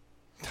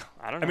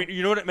 I don't know. I mean,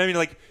 you know what I mean?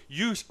 Like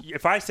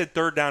if I said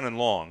 3rd down and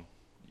long,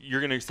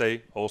 you're going to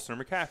say Olsen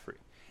or McCaffrey.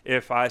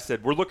 If I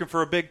said we're looking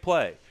for a big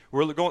play,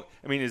 we're going.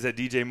 I mean, is that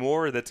DJ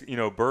Moore? That's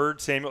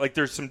Bird, Samuel. Like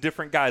there's some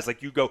different guys.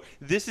 Like you go,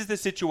 this is the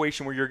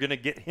situation where you're going to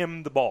get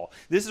him the ball.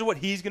 This is what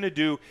he's going to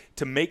do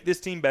to make this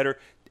team better.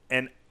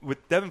 And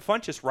with Devin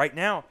Funchess right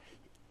now,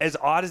 as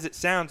odd as it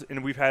sounds,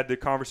 and we've had the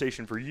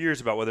conversation for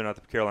years about whether or not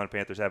the Carolina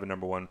Panthers have a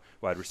number 1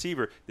 wide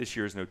receiver. This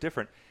year is no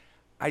different.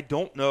 I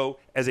don't know,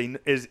 as you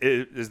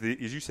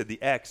said, the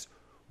X,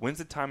 when's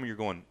the time when you're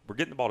going, we're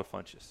getting the ball to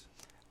Funchess?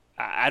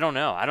 I don't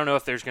know. I don't know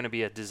if there's going to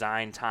be a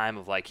design time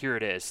of like, here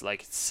it is.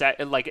 Like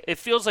it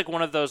feels like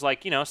one of those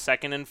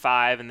 2nd and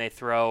 5, and they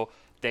throw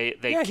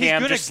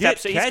Cam just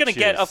steps. He's going to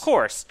get, of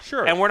course.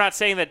 Sure. And we're not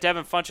saying that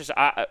Devin Funchess.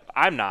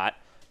 I'm not.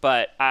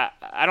 But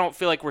I don't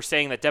feel like we're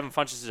saying that Devin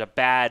Funchess is a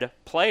bad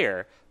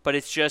player, but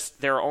it's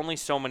just there are only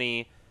so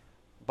many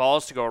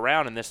balls to go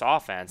around in this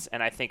offense,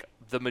 and I think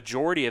the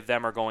majority of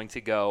them are going to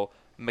go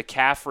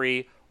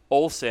McCaffrey,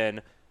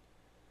 Olsen,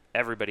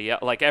 everybody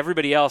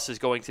else is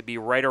going to be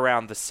right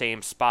around the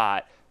same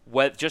spot.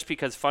 Just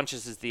because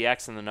Funchess is the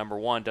X and the number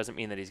 1 doesn't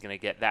mean that he's going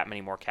to get that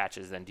many more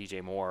catches than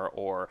DJ Moore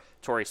or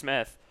Torrey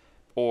Smith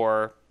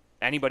or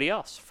anybody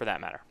else for that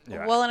matter.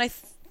 Yeah. Well, and I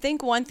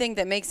think one thing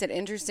that makes it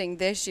interesting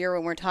this year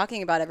when we're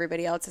talking about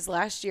everybody else is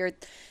last year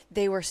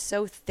they were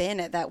so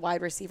thin at that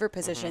wide receiver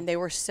position. They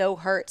were so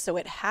hurt. So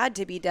it had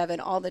to be Devin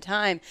all the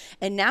time.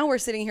 And now we're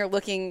sitting here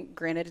looking,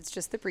 granted, it's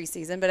just the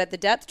preseason, but at the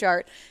depth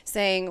chart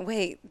saying,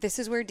 wait, this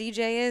is where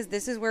DJ is.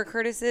 This is where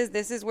Curtis is.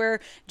 This is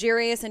where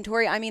Jarius and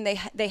Torrey. I mean,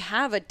 they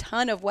have a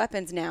ton of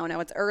weapons now. Now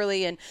it's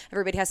early and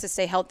everybody has to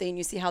stay healthy and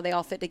you see how they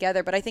all fit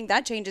together. But I think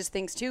that changes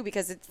things too,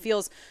 because it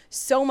feels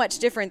so much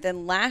different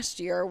than last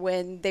year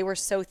when they were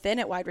so thin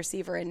at wide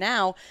receiver. And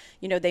now,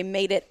 they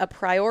made it a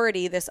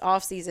priority this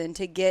offseason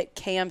to get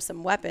Cam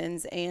some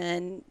weapons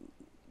and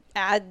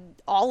add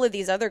all of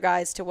these other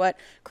guys to what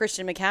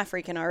Christian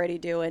McCaffrey can already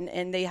do.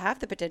 And they have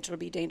the potential to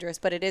be dangerous,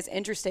 but it is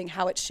interesting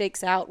how it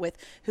shakes out with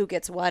who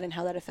gets what and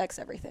how that affects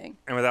everything.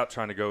 And without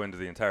trying to go into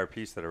the entire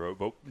piece that I wrote,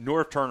 but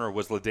Norv Turner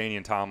was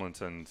LaDainian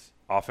Tomlinson's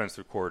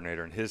offensive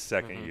coordinator in his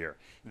second year.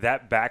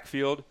 That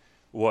backfield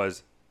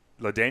was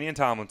LaDainian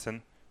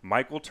Tomlinson,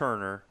 Michael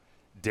Turner,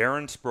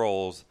 Darren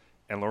Sproles,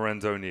 and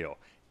Lorenzo Neal.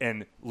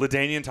 And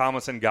LaDainian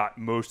Tomlinson got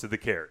most of the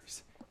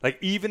carries. Like,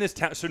 even as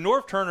so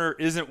Norv Turner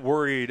isn't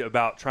worried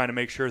about trying to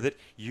make sure that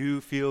you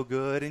feel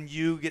good and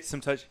you get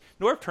some touch.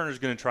 Norv Turner's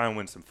going to try and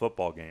win some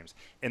football games.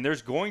 And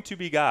there's going to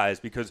be guys,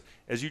 because,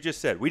 as you just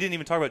said, we didn't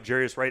even talk about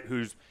Jarius Wright,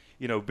 who's,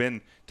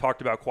 been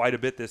talked about quite a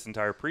bit this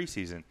entire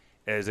preseason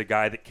as a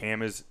guy that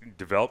Cam has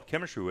developed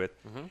chemistry with.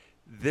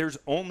 There's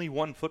only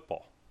one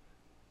football.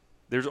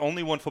 There's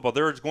only one football.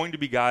 There's going to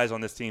be guys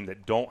on this team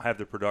that don't have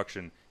the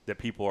production that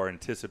people are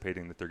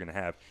anticipating that they're going to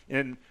have.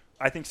 And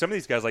I think some of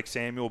these guys like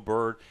Samuel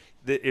Byrd,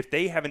 that if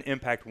they have an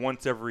impact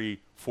once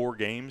every 4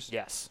 games,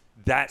 Yes.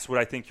 that's what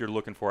I think you're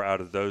looking for out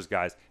of those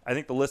guys. I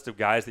think the list of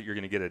guys that you're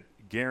going to get a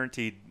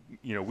guaranteed,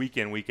 week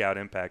in, week out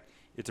impact,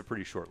 it's a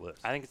pretty short list.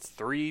 I think it's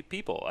 3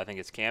 people. I think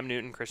it's Cam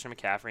Newton, Christian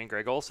McCaffrey, and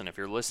Greg Olsen. If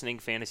you're listening,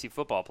 fantasy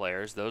football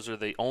players, those are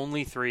the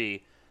only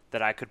 3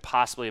 that I could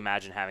possibly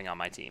imagine having on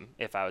my team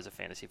if I was a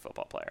fantasy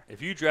football player.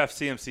 If you draft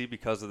CMC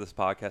because of this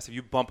podcast, if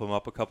you bump him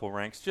up a couple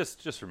ranks,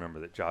 just remember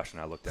that Josh and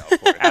I looked out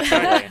for him.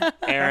 Absolutely.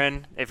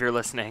 Aaron, if you're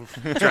listening,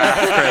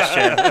 draft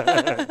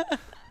Christian.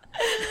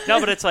 No,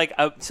 but it's like,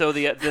 so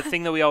the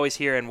thing that we always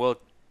hear, and we'll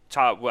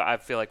talk, I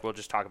feel like we'll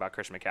just talk about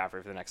Christian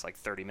McCaffrey for the next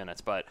 30 minutes.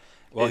 But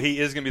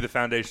he is going to be the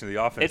foundation of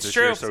the offense it's this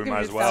true. year, so we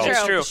might as well.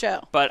 It's true.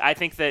 Show. But I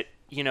think that,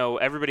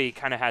 everybody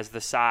kind of has the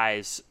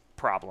size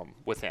problem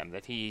with him,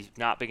 that he's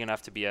not big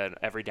enough to be an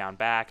every down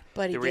back.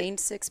 But he gained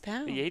 6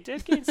 pounds. Yeah, he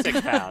did gain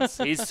 6 pounds.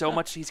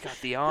 He's got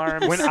the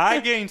arms. When I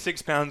gain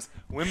 6 pounds,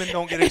 women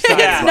don't get excited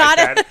Yeah. like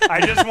that.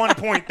 I just want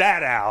to point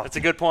that out. That's a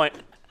good point.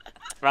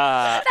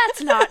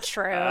 That's not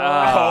true.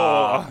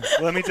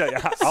 Let me tell you,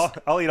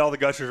 I'll eat all the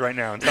gushers right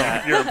now and tell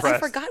me if you're I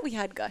impressed. forgot we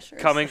had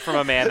gushers. Coming from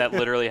a man that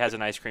literally has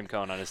an ice cream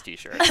cone on his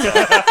T-shirt. So.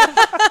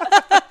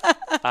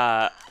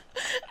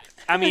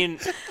 I mean,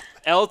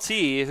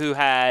 LT, who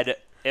had,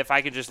 if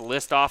I could just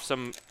list off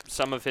some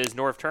of his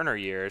Norv Turner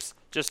years,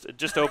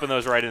 just open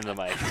those right into the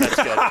mic. That's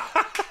good.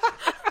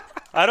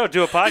 I don't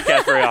do a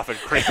podcast very often.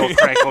 Crinkle,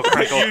 crinkle,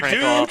 crinkle, You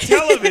crinkle. do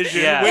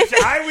television, Yeah. which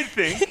I would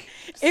think.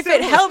 If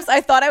it helps,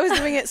 I thought I was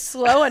doing it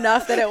slow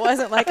enough that it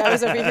wasn't like I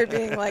was over here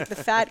being like the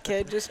fat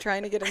kid just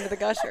trying to get into the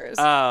gushers.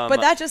 But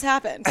that just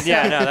happened.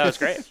 Yeah, no, that was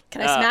great.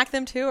 Can I smack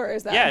them too, or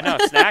is that? Yeah, no,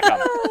 snack them.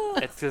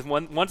 It's 'cause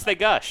once they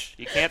gush,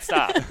 you can't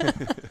stop.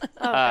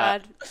 Oh,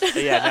 God.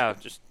 Yeah, no,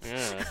 just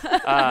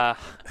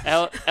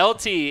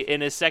LT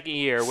in his second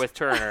year with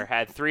Turner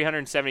had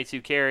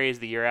 372 carries.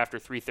 The year after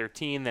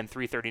 313, then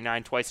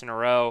 339 twice in a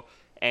row,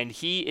 and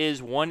he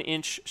is 1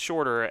 inch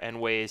shorter and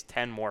weighs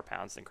 10 more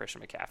pounds than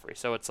Christian McCaffrey.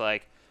 So it's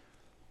like,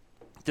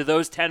 do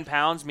those 10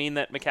 pounds mean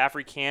that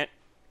McCaffrey can't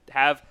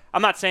have?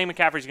 I'm not saying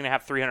McCaffrey's going to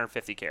have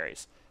 350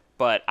 carries,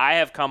 but I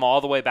have come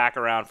all the way back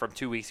around from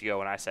 2 weeks ago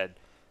when I said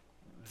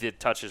the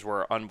touches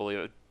were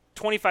unbelievable.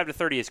 25 to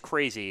 30 is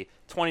crazy.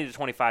 20 to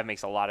 25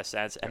 makes a lot of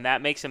sense, and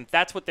that makes him.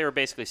 That's what they were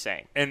basically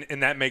saying. And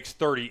that makes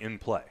 30 in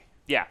play.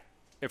 Yeah,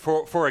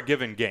 For a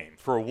given game,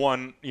 for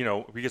one,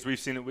 because we've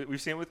seen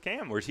it with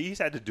Cam, where he's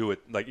had to do it,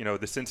 like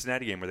the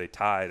Cincinnati game where they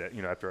tied,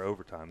 after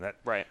overtime, that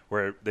right,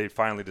 where they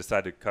finally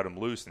decided to cut him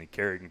loose, and he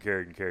carried and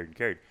carried and carried and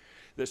carried.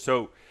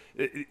 So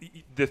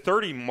the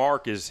 30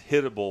 mark is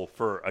hittable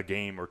for a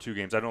game or 2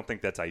 games. I don't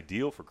think that's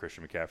ideal for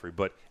Christian McCaffrey,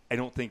 but I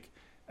don't think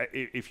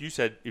if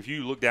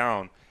you look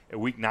down at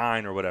week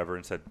 9 or whatever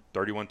and said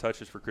 31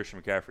 touches for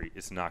Christian McCaffrey,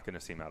 it's not going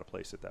to seem out of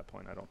place at that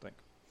point, I don't think.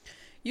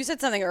 You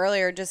said something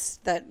earlier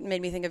just that made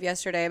me think of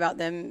yesterday about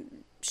them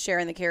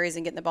sharing the carries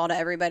and getting the ball to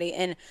everybody.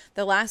 And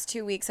the last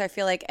 2 weeks, I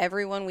feel like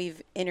everyone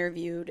we've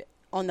interviewed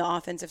on the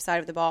offensive side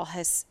of the ball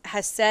has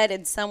said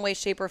in some way,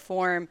 shape, or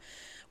form,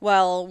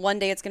 well, one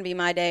day it's going to be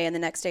my day and the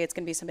next day it's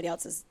going to be somebody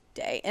else's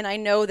day. And I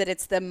know that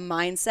it's the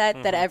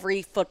mindset that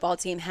every football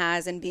team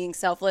has in being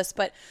selfless,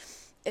 but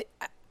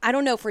I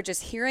don't know if we're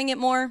just hearing it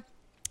more.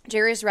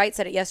 Jarius Wright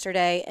said it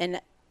yesterday, and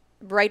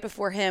right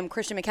before him,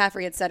 Christian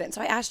McCaffrey had said it. And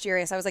so I asked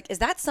Jarius, I was like, is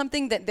that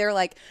something that they're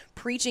like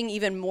preaching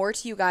even more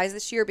to you guys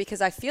this year?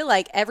 Because I feel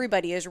like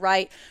everybody is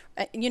right.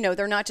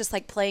 They're not just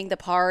like playing the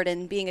part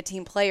and being a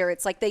team player.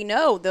 It's like they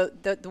know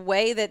the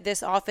way that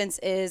this offense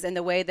is and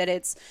the way that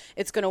it's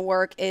going to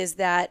work is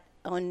that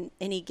on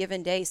any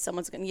given day,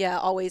 someone's going to,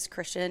 always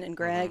Christian and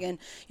Greg, and,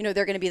 they're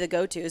going to be the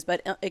go-tos,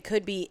 but it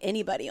could be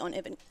anybody on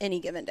any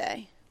given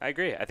day. I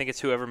agree. I think it's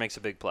whoever makes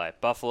a big play.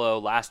 Buffalo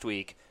last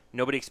week,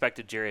 nobody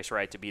expected Jarius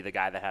Wright to be the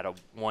guy that had a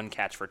one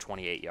catch for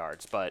 28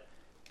 yards, but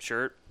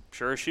sure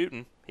as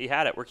shooting, he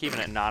had it. We're keeping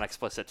it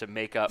non-explicit to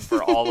make up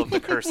for all of the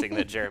cursing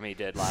that Jeremy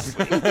did last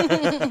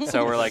week.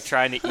 So we're like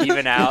trying to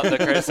even out the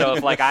curse. So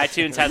if like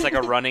iTunes has like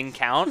a running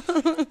count,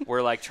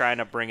 we're like trying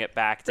to bring it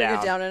back down.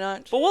 Bring it down a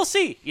notch. But we'll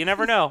see. You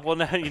never know.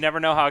 You never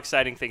know how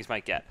exciting things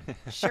might get.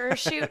 Sure as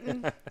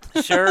shooting.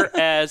 Sure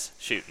as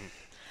shooting.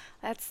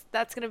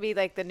 That's going to be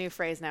like the new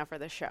phrase now for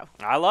this show.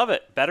 I love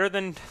it. Better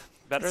than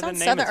Southern.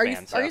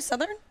 Namath's Are you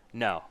Southern?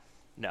 No.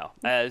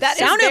 That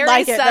sounded very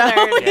like it,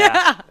 Southern. though.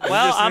 Yeah.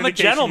 Well, Just an I'm a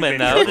indication gentleman, you've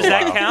been though. here Does for a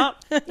that while.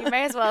 count? You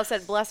may as well have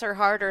said bless her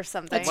heart or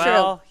something. That's true.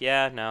 Well,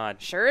 yeah, no.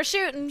 Sure as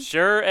shooting.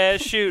 Sure as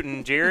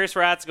shooting. Jarius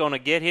Wright's going to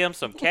get him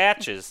some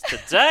catches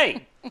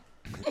today.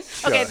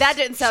 Okay, that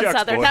didn't sound Shucks,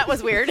 Southern. boy. That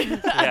was weird.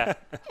 Yeah.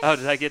 Oh,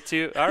 did I get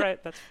two? All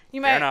right. That's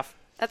You fair might- enough.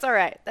 That's all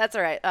right. That's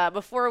all right.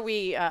 Before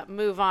we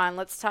move on,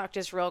 let's talk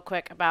just real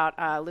quick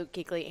about Luke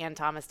Kuechly and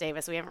Thomas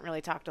Davis. We haven't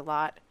really talked a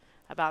lot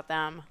about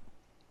them.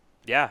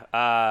 Yeah.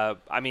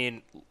 I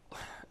mean,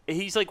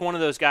 he's like one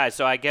of those guys.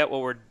 So I get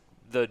what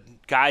the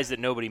guys that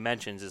nobody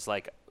mentions is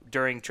like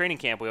during training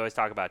camp, we always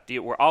talk about,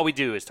 all we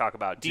do is talk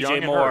about Young DJ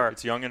and Moore. hurt.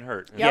 It's young and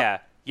hurt. Yeah.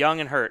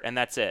 Young and hurt, and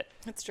that's it.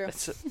 That's true.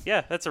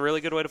 That's a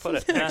really good way to put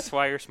it. That's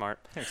why you're smart.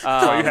 That's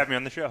why you have me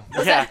on the show.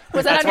 Yeah.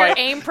 Was that That's on your why-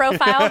 AIM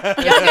profile?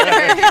 Young and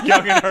hurt.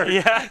 Young and hurt.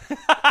 Yeah.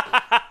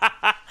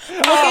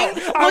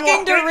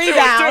 Looking to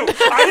rebound.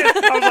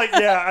 I was like,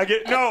 yeah, I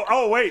get no.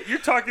 Oh wait, you're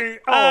talking.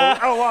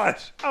 Oh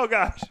watch. Oh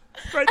gosh,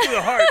 right through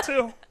the heart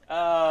too.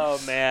 Oh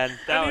man,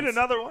 I need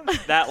another one.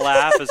 that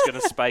laugh is going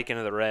to spike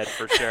into the red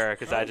for sure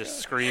because I just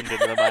screamed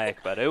into the mic,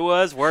 but it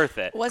was worth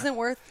it. Wasn't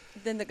worth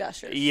than the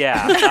gushers.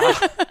 Yeah,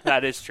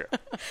 that is true.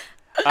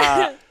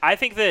 I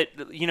think that,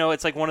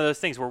 it's like one of those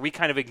things where we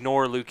kind of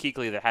ignore Luke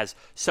Kuechly that has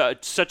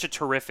such a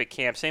terrific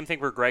camp. Same thing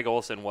where Greg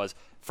Olsen was,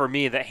 for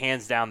me, that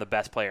hands down the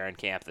best player in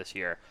camp this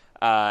year.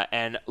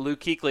 And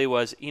Luke Kuechly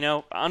was,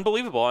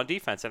 unbelievable on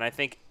defense. And I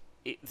think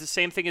the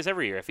same thing as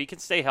every year. If he can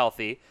stay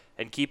healthy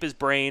and keep his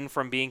brain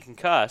from being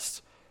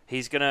concussed,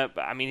 he's going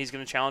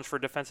to challenge for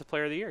Defensive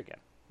Player of the Year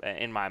again,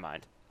 in my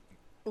mind.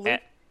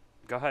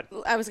 Go ahead.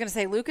 I was going to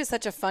say, Luke is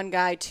such a fun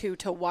guy, too,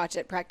 to watch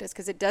at practice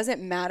because it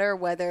doesn't matter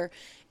whether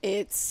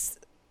it's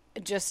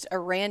just a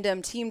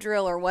random team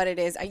drill or what it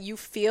is. You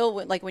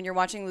feel like when you're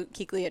watching Luke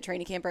Kuechly at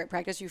training camp or at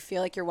practice, you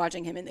feel like you're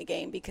watching him in the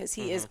game because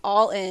he is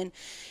all in,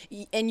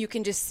 and you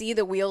can just see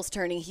the wheels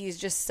turning. He's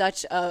just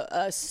such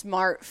a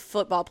smart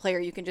football player.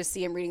 You can just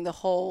see him reading the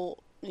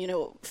whole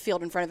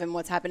field in front of him,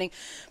 what's happening.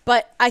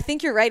 But I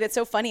think you're right. It's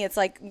so funny. It's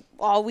like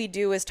all we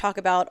do is talk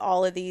about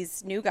all of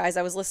these new guys.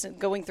 I was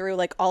going through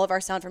like all of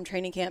our sound from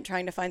training camp,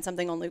 trying to find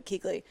something on Luke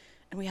Kuechly,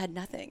 and we had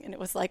nothing. And it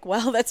was like,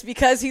 well, that's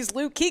because he's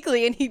Luke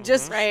Kuechly, and he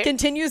just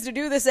continues to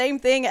do the same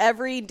thing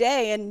every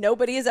day, and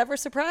nobody is ever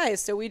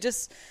surprised. So we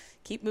just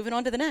keep moving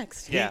on to the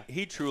next. Yeah.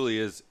 He truly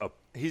is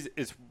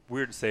it's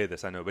weird to say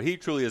this, I know, but he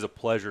truly is a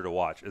pleasure to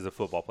watch as a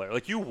football player.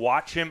 Like, you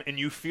watch him and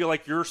you feel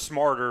like you're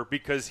smarter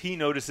because he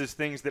notices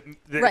things that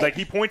Right. like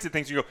he points at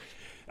things and you go,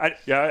 I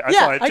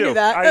saw it I too. knew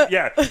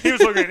that. He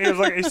was looking.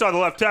 He saw the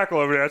left tackle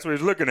over there. That's what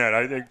he's looking at.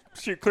 I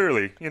think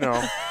clearly, That's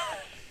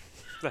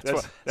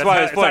why why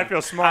I was I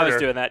feel smarter. I was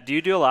doing that. Do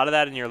you do a lot of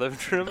that in your living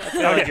room? I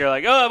feel like you're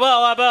like,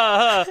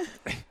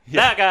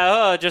 that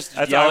guy, just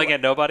That's yelling how-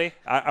 at nobody.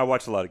 I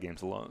watch a lot of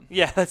games alone.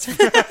 Yeah, that's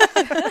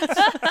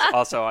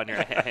also on your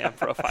AM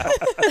profile.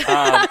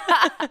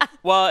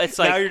 Well, it's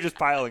like Now you're just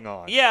piling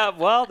on. yeah,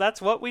 well,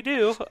 that's what we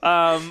do.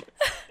 Adam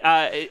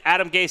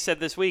Gase said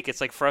this week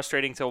it's like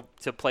frustrating to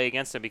play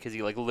against him because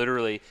he like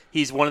literally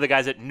he's one of the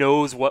guys that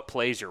knows what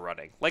plays you're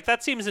running. Like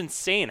that seems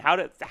insane. How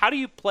do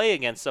you play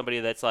against somebody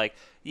that's like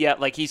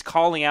like he's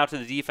calling out to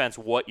the defense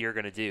what you're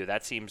going to do?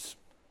 That seems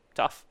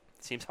tough.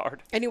 It seems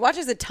hard. And he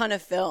watches a ton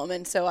of film,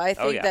 and so I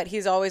think that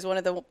he's always one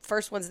of the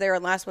first ones there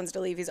and last ones to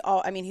leave.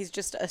 He's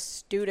just a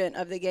student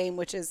of the game,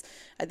 which is,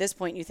 at this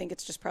point, you think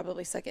it's just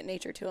probably second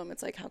nature to him.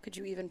 It's like, how could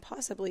you even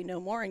possibly know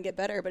more and get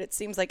better? But it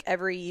seems like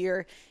every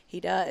year he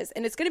does.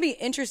 And it's going to be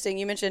interesting.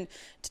 You mentioned,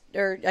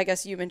 or I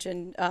guess you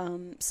mentioned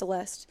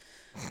Celeste.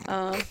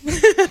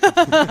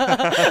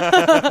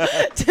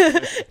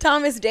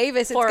 Thomas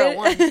Davis.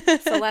 401.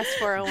 Celeste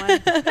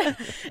 401.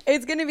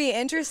 It's going to be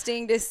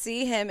interesting to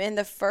see him in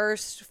the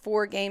first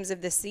 4 games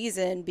of the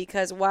season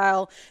because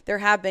while there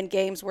have been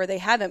games where they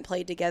haven't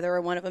played together or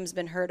one of them's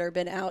been hurt or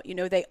been out,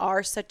 they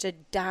are such a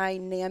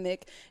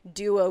dynamic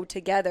duo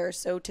together.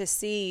 So to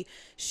see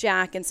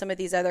Shaq and some of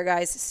these other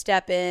guys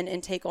step in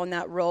and take on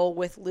that role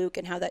with Luke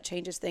and how that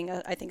changes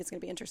things, I think it's going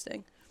to be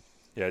interesting.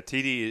 Yeah,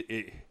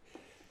 TD,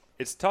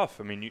 it's tough.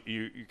 I mean,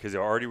 you because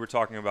already we're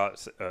talking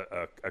about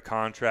a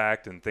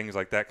contract and things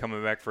like that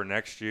coming back for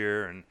next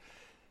year, and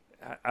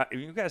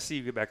you got to see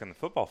you get back on the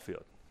football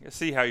field. You got to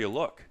see how you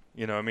look.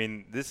 I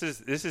mean, this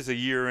is a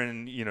year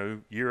in,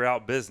 year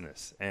out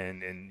business,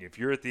 and if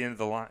you're at the end of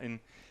the line,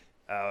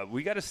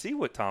 we got to see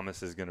what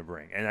Thomas is going to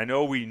bring. And I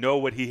know we know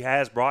what he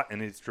has brought,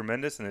 and it's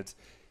tremendous, and it's,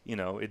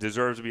 it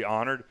deserves to be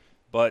honored.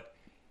 But,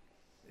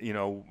 he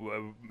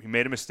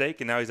made a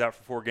mistake, and now he's out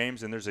for 4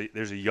 games, and there's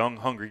a young,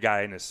 hungry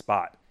guy in his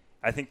spot.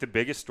 I think the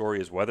biggest story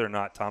is whether or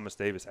not Thomas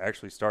Davis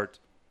actually starts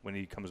when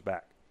he comes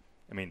back.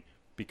 I mean,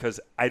 because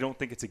I don't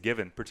think it's a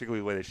given,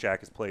 particularly the way that Shaq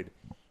has played.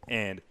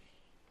 And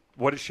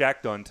what has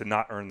Shaq done to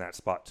not earn that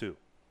spot too?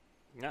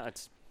 No,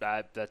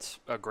 that's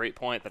a great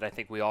point that I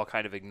think we all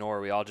kind of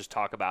ignore. We all just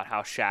talk about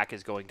how Shaq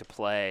is going to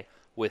play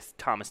with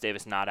Thomas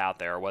Davis not out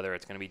there, or whether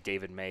it's going to be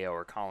David Mayo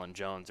or Colin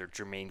Jones or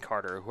Jermaine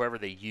Carter or whoever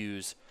they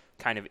use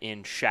kind of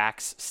in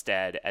Shaq's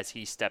stead as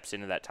he steps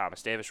into that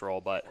Thomas Davis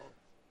role. But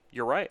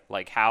you're right.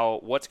 Like,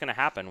 what's going to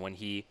happen when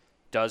he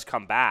does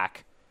come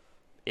back?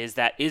 Is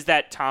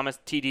that Thomas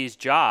TD's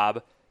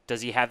job?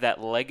 Does he have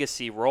that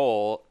legacy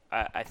role?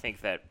 I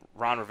think that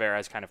Ron Rivera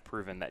has kind of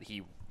proven that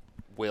he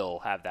will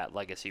have that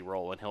legacy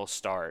role and he'll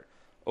start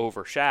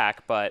over Shaq,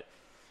 but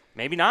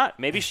maybe not.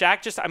 Maybe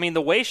Shaq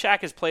the way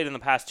Shaq has played in the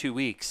past 2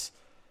 weeks,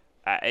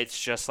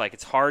 it's just like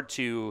it's hard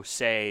to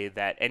say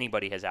that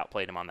anybody has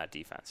outplayed him on that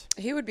defense.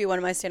 He would be one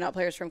of my standout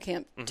players from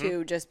camp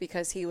too, just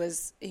because he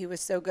was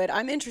so good.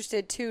 I'm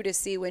interested too to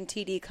see when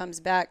TD comes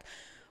back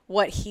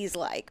what he's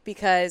like,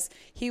 because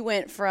he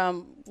went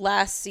from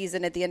last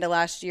season at the end of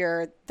last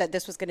year that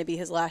this was going to be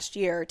his last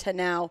year to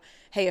now,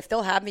 hey, if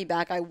they'll have me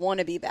back, I want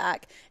to be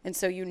back. And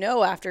so,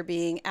 after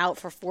being out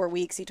for 4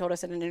 weeks, he told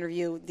us in an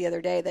interview the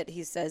other day that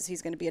he says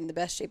he's going to be in the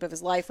best shape of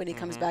his life when he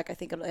comes back. I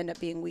think it'll end up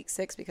being week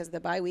 6 because of the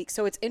bye week.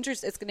 So it's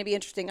going to be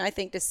interesting, I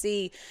think, to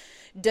see,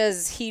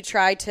 does he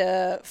try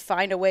to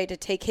find a way to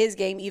take his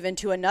game even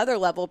to another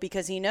level,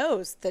 because he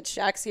knows that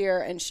Shaq's here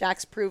and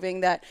Shaq's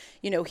proving that,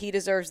 he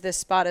deserves this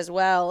spot as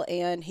well.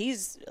 And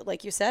he's,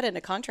 like you said, in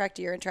a contract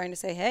year and trying to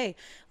say, hey,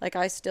 like,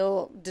 I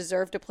still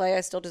deserve to play.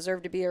 I still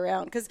deserve to be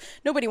around, because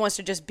nobody wants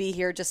to just be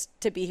here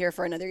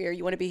for another year.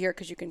 You want to be here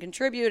because you can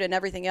contribute and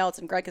everything else.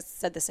 And Greg has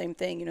said the same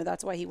thing.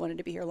 That's why he wanted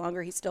to be here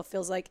longer. He still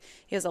feels like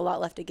he has a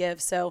lot left to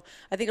give. So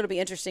I think it'll be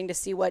interesting to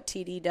see what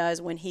TD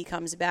does when he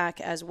comes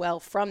back as well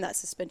from that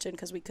suspension,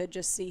 because we could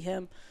just see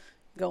him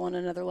go on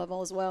another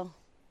level as well.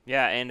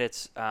 Yeah, and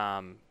it's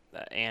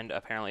and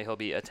apparently he'll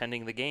be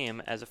attending the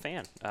game as a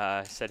fan.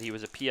 Said he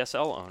was a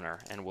PSL owner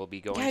and will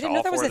be going to all 4. I didn't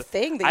know that was a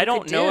thing that you I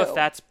don't could know do. if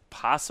that's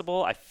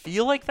possible. I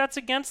feel like that's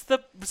against the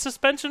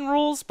suspension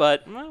rules,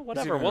 but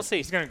whatever. We'll see.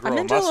 He's going to grow I'm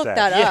a going to mustache. look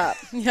that up.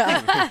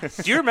 Yeah.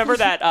 Do you remember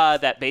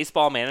that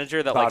baseball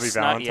manager that Bobby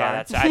snuck?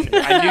 Valentine? Yeah,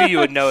 I knew you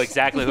would know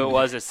exactly who it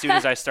was as soon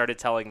as I started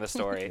telling the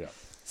story. Yeah.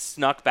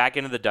 Snuck back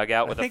into the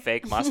dugout with a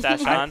fake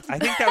mustache on. I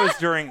think that was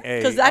during a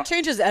Because that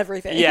changes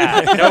everything. Yeah,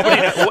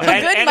 nobody.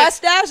 A good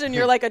mustache and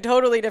you're like a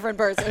totally different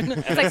person.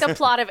 It's like the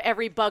plot of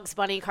every Bugs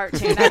Bunny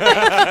cartoon,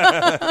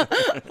 I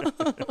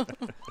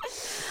think.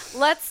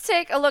 Let's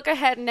take a look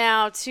ahead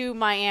now to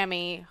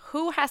Miami.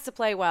 Who has to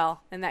play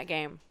well in that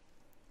game?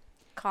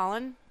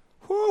 Colin?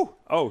 Whew.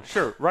 Oh,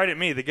 sure. Right at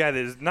me, the guy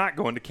that is not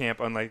going to camp,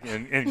 unlike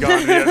and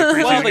gone to the other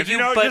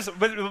preseason.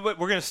 But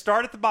we're going to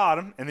start at the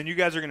bottom, and then you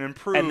guys are going to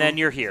improve. And then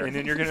you're here. And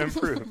then you're going to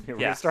improve. We're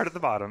going to start at the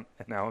bottom,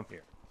 and now I'm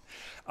here.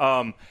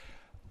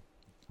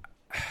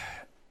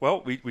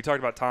 Well, we talked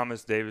about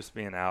Thomas Davis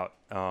being out.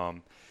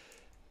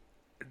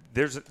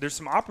 There's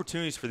some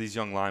opportunities for these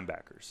young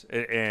linebackers,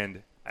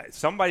 and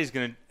somebody's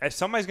going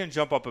to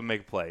jump up and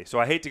make a play. So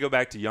I hate to go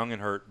back to Young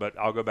and Hurt, but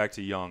I'll go back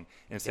to Young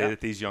and say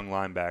that these young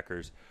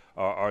linebackers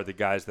are the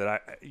guys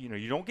that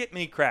you don't get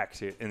many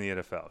cracks in the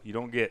NFL. You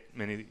don't get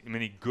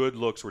many good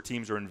looks where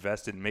teams are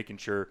invested in making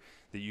sure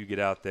that you get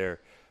out there,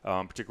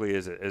 particularly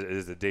as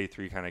a day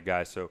 3 kind of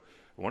guy. So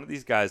one of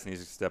these guys needs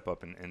to step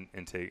up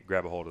and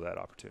grab a hold of that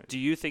opportunity. Do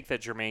you think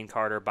that Jermaine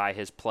Carter, by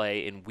his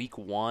play in week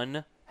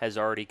 1, has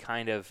already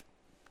kind of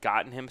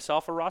gotten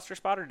himself a roster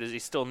spot, or does he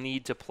still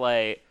need to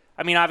play?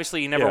 I mean,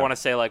 obviously you never want to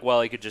say like,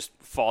 well, he could just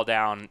fall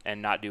down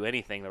and not do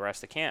anything the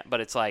rest of camp,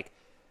 but it's like,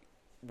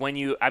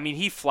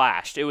 he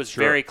flashed. It was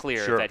very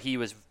clear that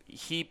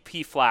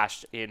he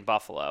flashed in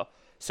Buffalo.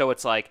 So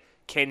it's like,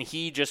 can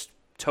he just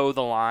toe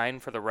the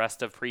line for the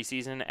rest of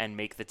preseason and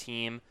make the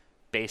team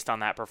based on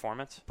that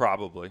performance?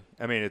 Probably.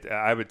 I mean,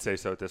 I would say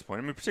so at this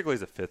point. I mean, particularly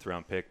as a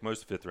 5th-round pick.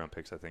 Most 5th-round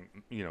picks, I think,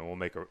 will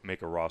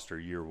make a roster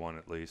year 1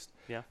 at least.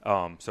 Yeah.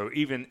 So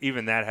even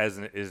that is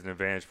an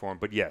advantage for him.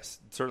 But yes,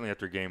 certainly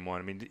after game 1,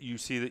 I mean, you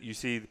see that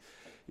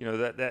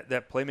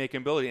playmaking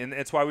ability, and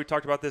that's why we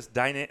talked about this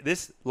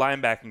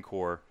linebacking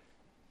core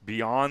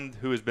beyond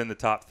who has been the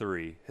top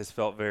 3 has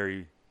felt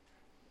very.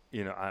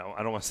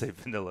 I don't want to say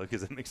vanilla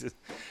because it makes it.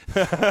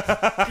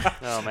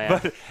 Oh man,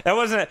 but that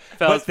wasn't.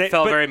 Felt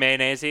very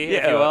mayonnaise-y,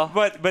 if you will.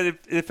 But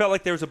it felt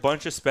like there was a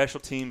bunch of special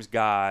teams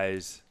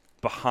guys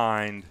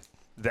behind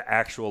the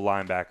actual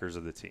linebackers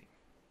of the team.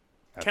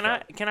 Can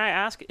I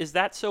ask? Is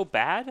that so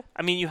bad?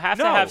 I mean, you have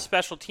to have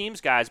special teams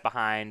guys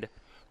behind.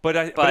 But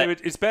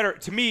it's better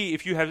to me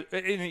if you have.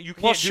 You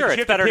can't. Well, sure,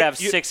 it's better to have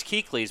 6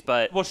 Kuechly's,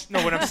 but well,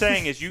 no. What I'm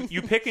saying is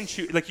you pick and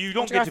choose. Like you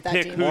don't get to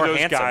pick who More those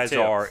handsome, guys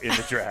too. are in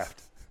the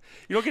draft.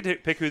 You don't get to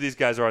pick who these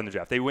guys are in the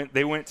draft. They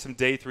went some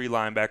day 3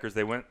 linebackers.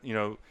 They went,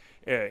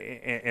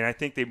 and I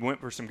think they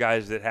went for some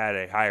guys that had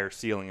a higher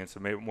ceiling and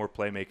some more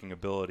playmaking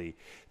ability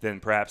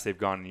than perhaps they've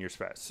gone in years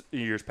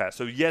past.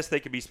 So yes, they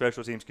could be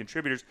special teams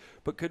contributors,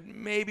 but could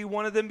maybe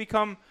one of them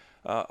become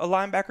a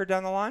linebacker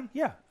down the line?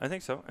 Yeah, I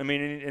think so. I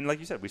mean, and like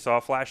you said, we saw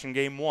a flash in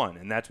game 1,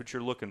 and that's what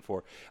you're looking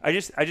for. I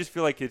just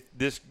feel like the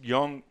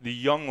young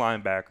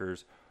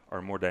linebackers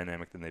are more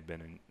dynamic than they've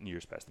been in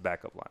years past. The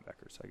backup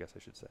linebackers, I guess I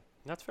should say.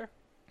 That's fair.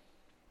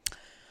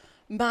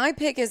 My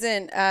pick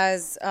isn't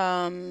as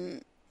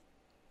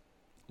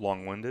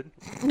long-winded.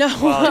 No,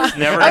 Well, it's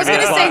never I was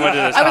been gonna as say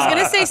long-winded as I was Hot.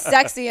 gonna say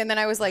sexy, and then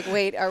I was like,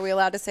 wait, are we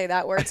allowed to say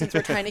that word since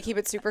we're trying to keep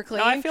it super clean?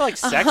 No, I feel like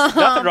sexy.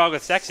 Nothing wrong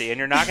with sexy, and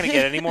you're not going to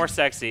get any more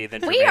sexy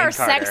than We Jermaine are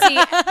Carter. sexy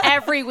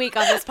every week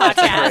on this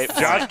podcast.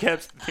 Josh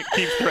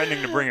keeps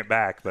threatening to bring it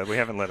back, but we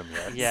haven't let him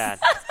yet. Yeah.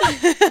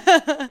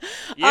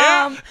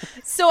 Yeah.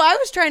 So I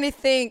was trying to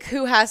think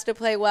who has to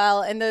play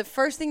well, and the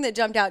first thing that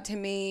jumped out to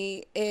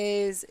me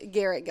is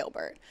Garrett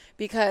Gilbert,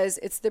 because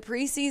it's the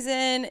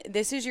preseason.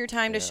 This is your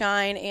time to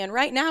shine, and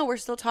right now we're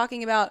still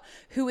talking about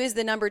who is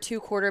the number 2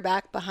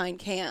 quarterback behind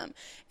Cam.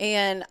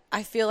 And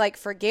I feel like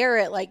for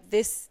Garrett, like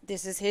this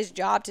is his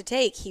job to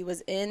take. He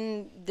was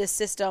in this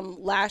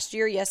system last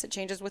year. Yes, it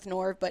changes with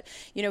Norv, but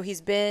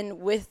he's been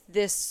with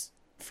this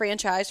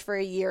franchise for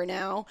a year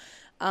now.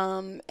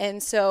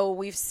 And so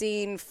we've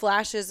seen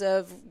flashes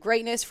of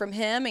greatness from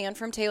him and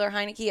from Taylor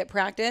Heineke at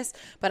practice,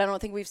 but I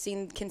don't think we've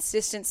seen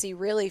consistency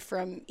really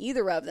from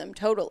either of them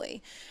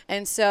totally.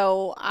 And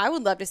so I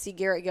would love to see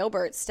Garrett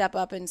Gilbert step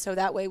up, and so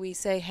that way we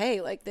say,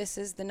 hey, like, this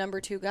is the number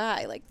 2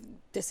 guy. Like,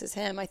 this is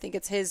him. I think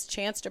it's his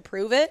chance to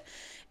prove it.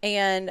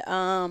 And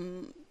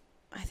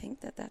I think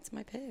that's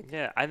my pick.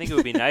 Yeah, I think it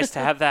would be nice to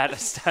have that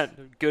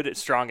good,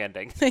 strong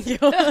ending. Thank you.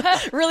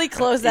 Really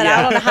close that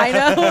out on a high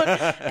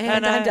note,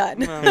 and I'm done.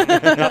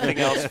 Nothing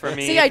else for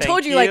me. See, I Thank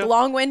told you, like,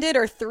 long-winded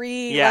or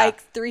three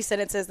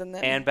sentences, and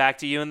then. And back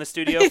to you in the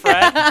studio,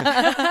 Fred.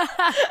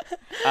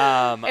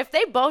 If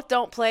they both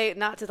don't play,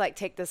 not to like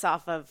take this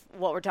off of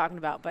what we're talking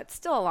about, but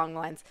still along the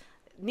lines,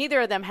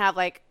 neither of them have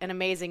like an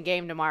amazing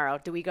game tomorrow.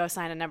 Do we go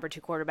sign a number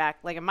 2 quarterback?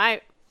 Like, in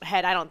my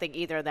head, I don't think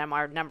either of them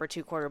are number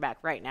 2 quarterback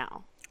right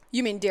now.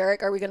 You mean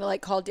Derek? Are we going to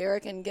like call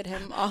Derek and get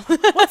him off?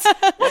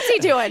 What's he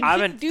doing?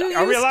 Do you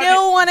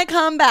still want to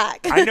come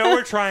back? I know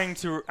we're trying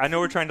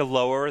to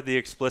lower the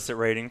explicit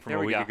rating from There a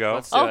we week go. ago.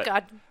 Let's do Oh it.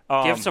 God.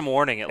 Give some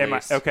warning at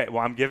least. Okay,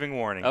 well, I'm giving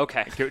warning.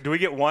 Okay. Do we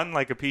get one,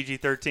 like a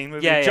PG-13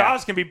 movie? Yeah.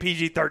 Jaws can be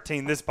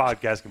PG-13. This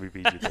podcast can be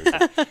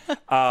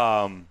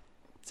PG-13.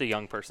 It's a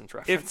young person's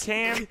reference.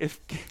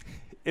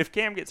 If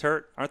Cam gets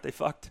hurt, aren't they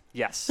fucked?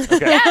 Yes.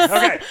 Okay.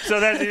 Okay. So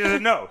that's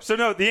no. So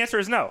no. The answer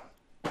is no.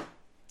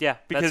 Yeah.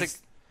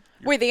 Because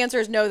Wait, the answer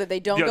is no, that they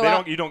don't you go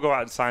out. don't go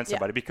out and sign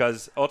somebody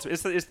because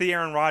ultimately it's the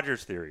Aaron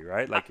Rodgers theory,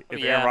 right? Like if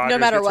Yeah. Aaron Rodgers No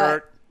matter gets what.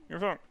 hurt, you're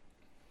fucked.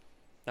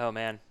 Oh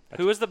man,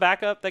 who was the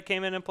backup that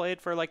came in and played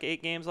for like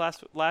 8 games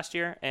last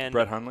year? And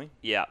Brett Hundley.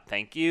 Yeah,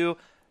 thank you.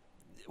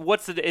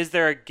 Is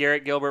there a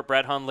Garrett Gilbert,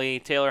 Brett Hundley,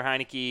 Taylor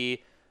Heineke,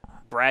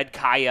 Brad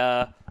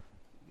Kaya?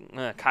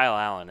 Kyle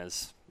Allen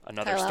is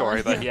another Kyle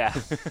story, Allen, but yeah.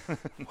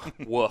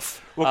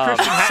 Woof. Well,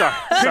 sorry,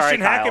 Christian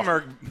Kyle.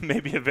 Hackenberg may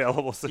be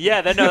available. So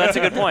Yeah, that's a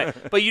good point.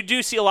 But you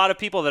do see a lot of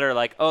people that are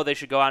like, oh, they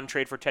should go out and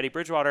trade for Teddy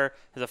Bridgewater.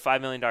 There's a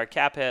 $5 million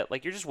cap hit.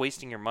 Like, you're just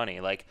wasting your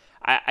money. Like,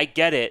 I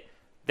get it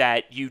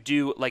that you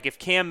do. Like, if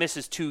Cam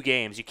misses 2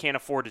 games, you can't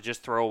afford to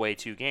just throw away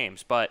 2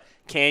 games. But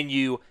can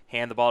you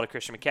hand the ball to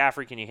Christian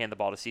McCaffrey? Can you hand the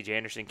ball to C.J.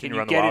 Anderson? Can you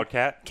run the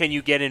Wildcat? Can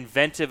you get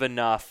inventive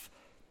enough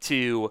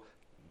to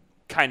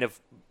kind of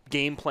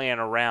game plan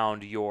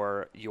around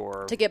your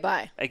to get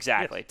by.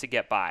 Exactly, to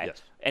get by.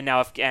 Yes. And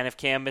now if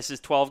Cam misses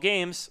 12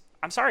 games,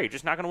 I'm sorry, you're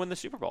just not going to win the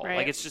Super Bowl. Right.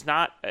 Like, it's just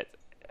not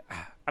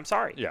I'm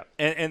sorry. Yeah,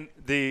 and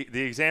the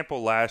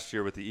example last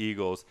year with the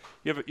Eagles,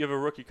 you have a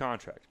rookie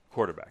contract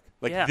quarterback.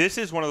 Like this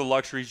is one of the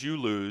luxuries you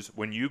lose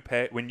when you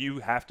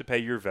have to pay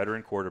your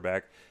veteran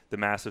quarterback the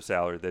massive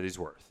salary that he's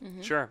worth.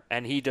 Mm-hmm. Sure.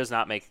 And he does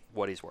not make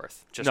what he's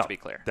worth, just No, to be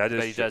clear. that is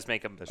but he true. does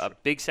make That's a true.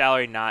 big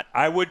salary, not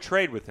I would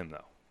trade with him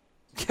though.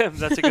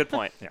 That's a good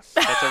point. Yeah.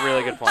 That's a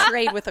really good point.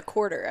 Trade with a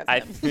quarter of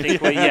I him.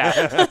 think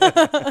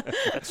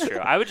that's true.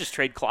 I would just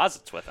trade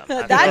closets with him. I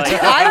feel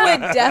like- I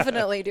would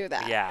definitely do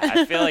that. yeah,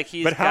 I feel like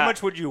he's But how got-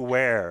 much would you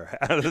wear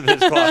out of this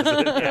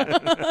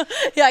closet?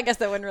 Yeah, I guess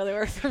that wouldn't really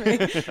work for me.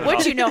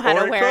 Would you know how Or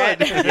to it wear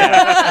could. it?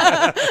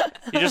 Yeah.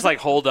 You just like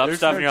hold up There's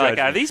stuff no and you're like,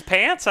 judgment. are these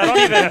pants? I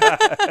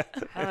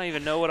don't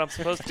even know what I'm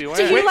supposed to be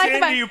wearing. you Which like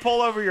end my- do you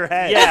pull over your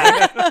head?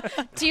 Yeah.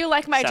 Do you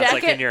like my Sounds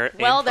like jacket? in your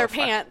Well, they're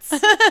profile. pants.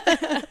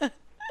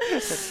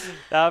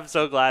 I'm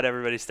so glad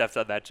everybody stepped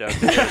on that joke.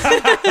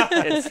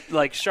 It's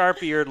like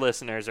sharp-eared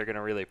listeners are going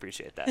to really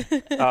appreciate that.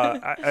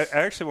 I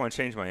actually want to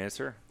change my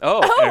answer.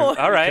 Oh,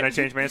 all right. Can I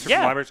change my answer Yeah.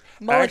 from libraries?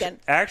 Mulligan.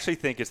 I actually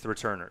think it's the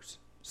returners.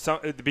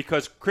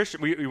 Because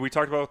Christian, we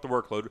talked about the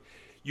workload.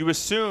 You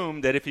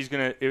assume that if he's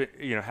going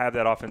to have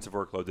that offensive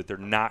workload, that they're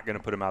not going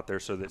to put him out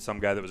there so that some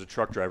guy that was a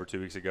truck driver 2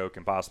 weeks ago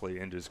can possibly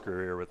end his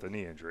career with a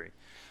knee injury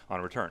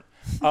on return.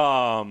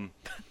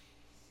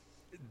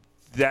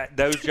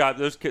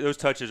 those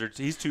touches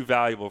he's too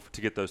valuable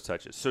to get those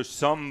touches. So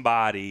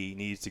somebody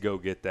needs to go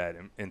get that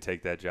and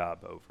take that job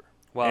over.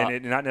 Well,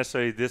 and not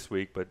necessarily this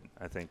week, but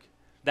I think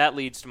that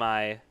leads to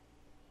my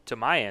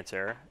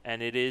answer,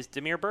 and it is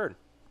Damiere Byrd.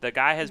 The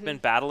guy has been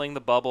battling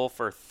the bubble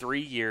for 3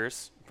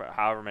 years, for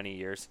however many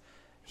years.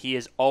 He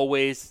is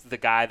always the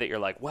guy that you're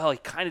like, well, he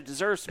kind of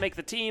deserves to make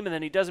the team, and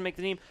then he doesn't make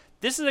the team.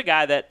 This is a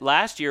guy that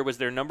last year was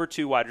their number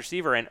 2 wide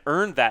receiver and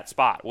earned that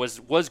spot,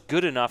 was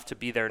good enough to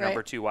be their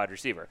number 2 wide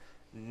receiver.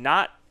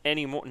 Not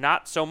anymore,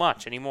 not so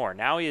much anymore.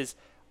 Now he is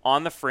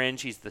on the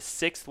fringe. He's the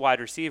 6th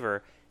wide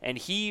receiver, and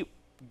he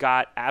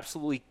got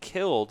absolutely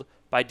killed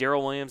by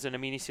Darrell Williams and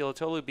Amini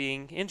Silatolu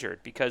being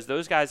injured because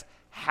those guys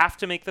have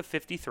to make the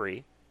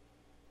 53.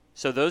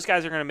 So those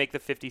guys are going to make the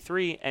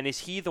 53, and is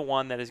he the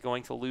one that is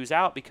going to lose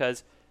out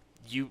because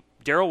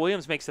Darrell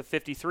Williams makes the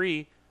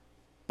 53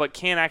 but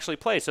can't actually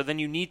play. So then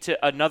you need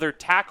another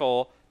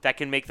tackle that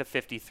can make the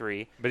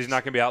 53. But he's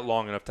not going to be out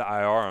long enough to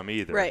IR him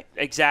either. Right.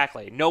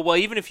 Exactly. No, well,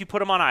 even if you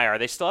put him on IR,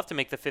 they still have to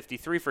make the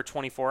 53 for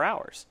 24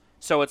 hours.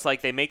 So it's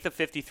like they make the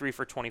 53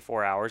 for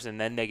 24 hours, and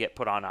then they get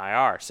put on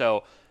IR.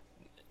 So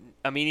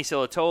Amini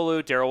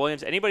Silatolu, Darrell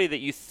Williams, anybody that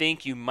you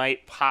think you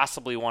might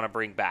possibly want to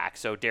bring back,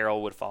 so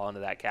Darrell would fall into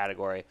that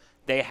category,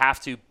 they have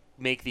to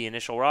make the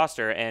initial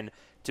roster. And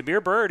Damiere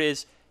Byrd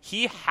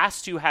he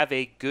has to have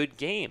a good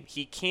game.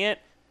 He can't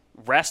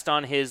rest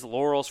on his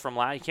laurels from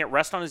last. He can't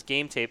rest on his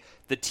game tape.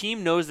 The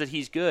team knows that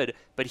he's good,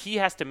 but he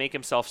has to make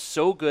himself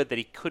so good that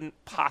he couldn't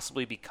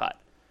possibly be cut,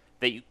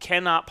 that you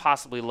cannot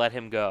possibly let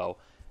him go.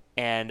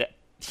 And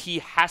he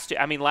has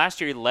to. I mean, last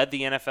year he led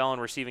the NFL in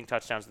receiving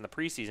touchdowns in the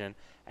preseason,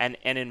 and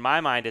in my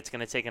mind, it's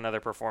going to take another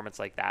performance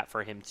like that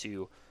for him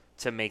to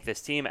make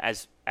this team.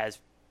 As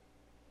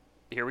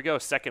here we go,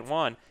 second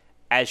one.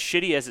 As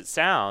shitty as it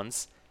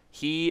sounds,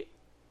 he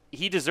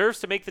deserves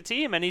to make the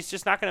team, and he's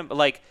just not going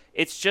to,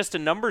 it's just a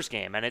numbers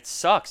game, and it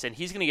sucks, and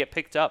he's going to get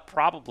picked up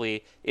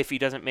probably if he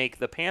doesn't make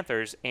the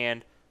Panthers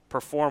and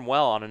perform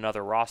well on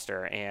another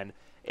roster. And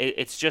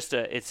it's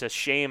a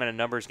shame and a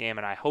numbers game,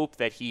 and I hope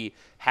that he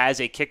has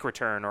a kick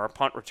return or a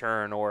punt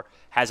return or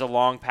has a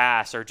long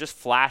pass or just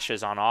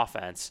flashes on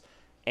offense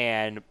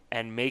and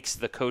makes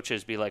the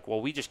coaches be like,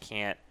 well, we just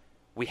can't.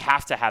 We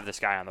have to have this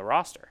guy on the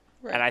roster.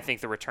 Right. And I think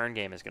the return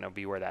game is going to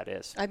be where that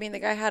is. I mean, the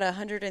guy had a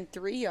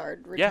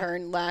 103-yard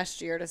return last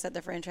year to set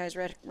the franchise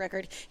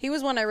record. He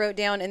was one I wrote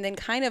down, and then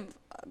kind of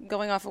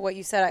going off of what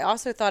you said, I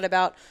also thought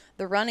about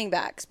the running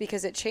backs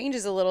because it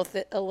changes a little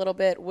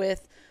bit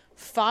with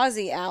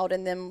Fozzie out,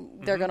 and then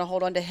they're going to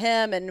hold on to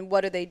him. And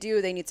what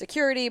do? They need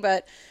security,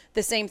 but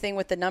the same thing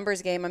with the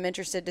numbers game. I'm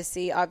interested to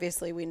see.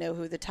 Obviously, we know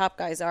who the top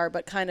guys are,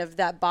 but kind of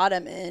that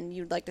bottom end,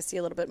 you'd like to see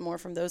a little bit more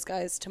from those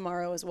guys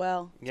tomorrow as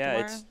well.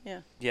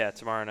 Yeah,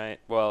 tomorrow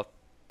night. Well,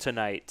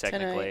 tonight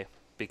technically.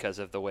 Because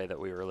of the way that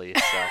we release.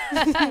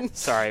 So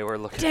sorry, we're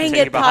looking Dang to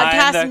take it, behind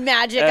podcast the,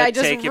 magic. I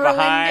just take you ruined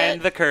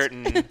behind it. the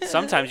curtain.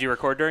 Sometimes you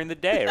record during the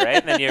day, right?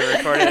 And then you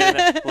record it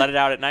and let it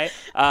out at night.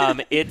 Let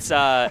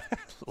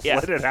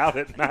it out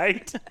at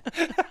night.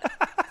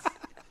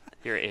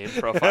 Your AIM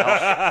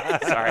profile.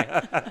 Sorry.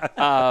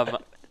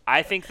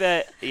 I think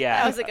that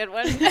That was a good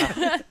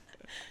one.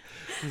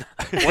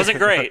 wasn't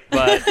great,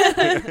 but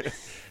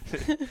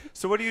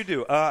So what do you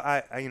do?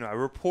 I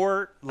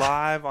report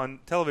live on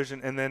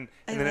television, and then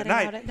at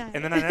night,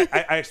 and then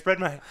I spread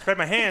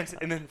my hands,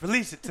 and then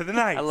release it to the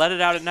night. I let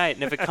it out at night,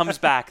 and if it comes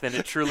back, then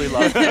it truly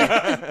loves me.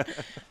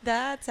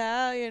 That's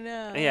how you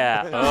know.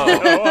 Yeah.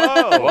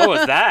 Oh. What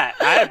was that?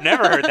 I have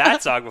never heard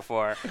that song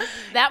before.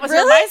 That was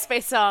Really? her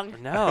MySpace song.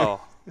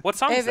 No. What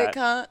song is that?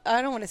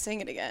 I don't want to sing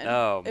it again.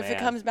 Oh, If it man.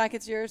 comes back,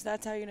 it's yours.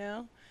 That's how you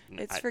know.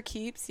 It's I- for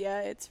keeps.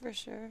 Yeah, it's for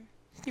sure.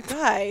 You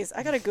guys,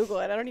 I gotta Google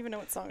it. I don't even know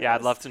what song it is. Yeah,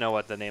 I'd love to know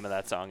what the name of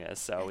that song is.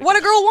 So we What a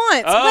can- Girl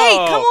Wants. Oh.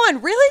 Wait, come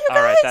on. Really, you guys?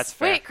 All right, that's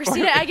fair. Wait,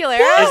 Christina Aguilera?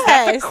 Is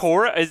that the Yes.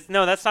 chorus?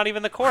 No, that's not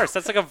even the chorus.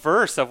 That's like a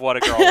verse of What a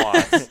Girl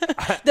Wants.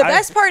 The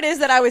best part is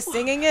that I was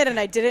singing it and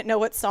I didn't know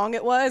what song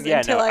it was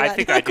until I got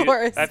think to I the do.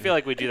 chorus. I feel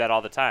like we do that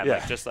all the time. Yeah.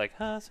 Like just like.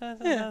 Why What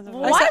were you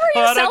a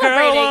girl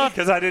celebrating? wants.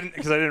 Because I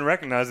didn't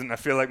recognize it, and I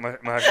feel like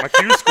my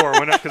Q score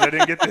went up because I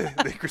didn't get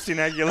the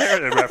Christina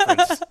Aguilera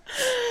reference.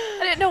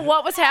 I didn't know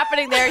what was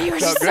happening there. You were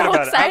Felt just good so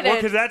about excited. it.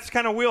 Because that's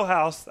kind of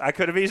wheelhouse. I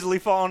could have easily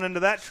fallen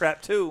into that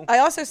trap too. I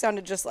also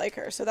sounded just like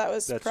her, so that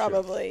was That's true.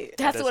 probably.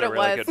 That's That's what a it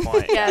really was. good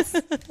point. Yes.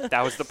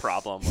 That was the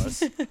problem.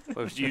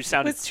 Was you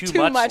sounded Was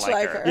too much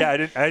like her. Yeah, I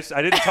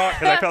didn't talk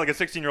because I felt like a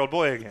 16-year-old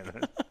boy again.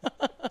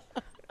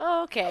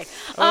 Okay.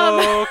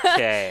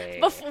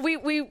 Okay.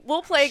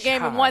 We'll play a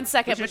game in 1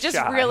 second, We're but just just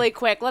shy. really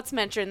quick, let's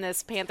mention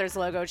this Panthers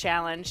logo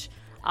challenge.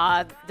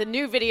 The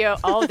new video.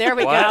 Oh, there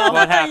we What? go.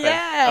 What happened?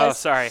 Yes. Oh,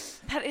 sorry.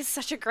 That is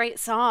such a great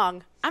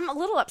song. I'm a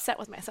little upset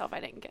with myself I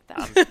didn't get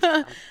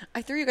that.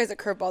 I threw you guys a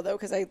curveball though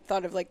because I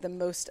thought of like the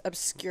most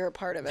obscure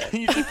part of it.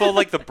 You just pulled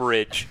like the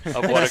bridge of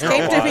What a Girl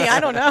Came to me. Wants. I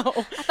don't know.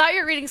 I thought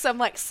you were reading some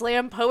like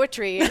slam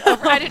poetry.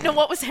 I didn't know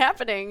what was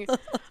happening.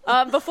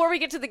 Before we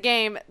get to the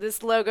game,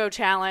 this logo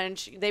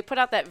challenge, they put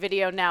out that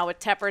video now with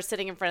Tepper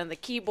sitting in front of the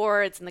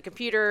keyboards and the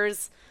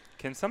computers.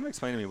 Can someone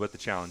explain to me what the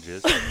challenge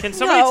is? Can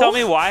somebody No. tell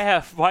me why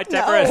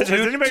Tepper has Has two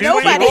anybody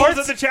Nobody. explained the rules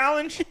of the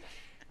challenge?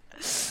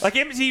 Like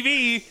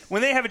MTV,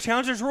 when they have a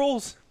challenge, there's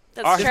rules.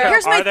 That's Are true. there-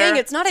 Here's my there- thing.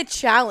 It's not a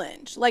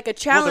challenge. Like a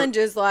challenge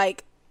is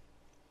like.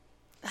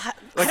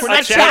 Like a we're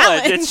not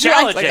challenge. It's Like-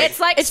 challenging. It's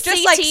like It's just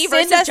CT like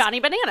versus send us- Johnny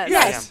Bananas.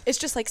 Yes. It's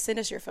just like send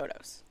us your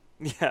photos.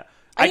 Yeah.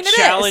 I I mean, it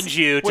challenge is.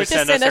 you to Just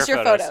send us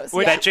your photos.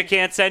 yeah. Bet you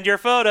can't send your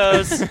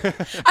photos.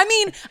 I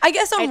mean, I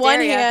guess I on one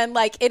dare ya. hand,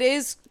 like it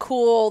is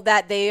cool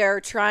that they are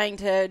trying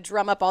to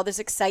drum up all this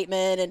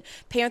excitement and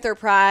Panther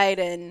pride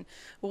and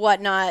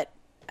whatnot.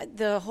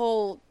 The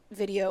whole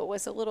video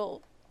was a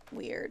little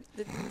weird.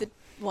 The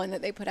one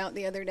that they put out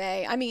the other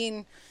day. I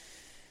mean,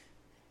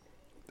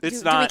 It's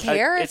do not. we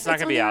care if It's not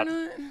it's going to be on out.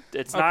 there or not?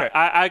 It's Okay. not.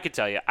 I could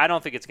tell you. I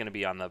don't think it's going to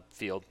be on the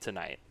field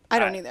tonight. I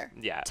don't either.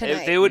 Yeah,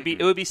 Tonight. it would be.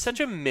 It would be such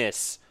a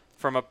miss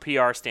from a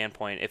PR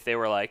standpoint if they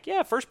were like,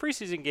 yeah, first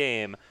preseason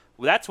game.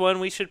 That's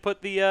when we should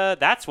put the.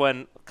 That's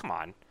when. Come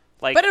on.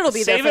 Like, But it'll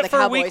be there save for it the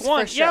for week Cowboys, for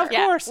one. Yeah, of sure.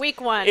 Yeah, course. week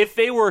one. If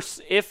they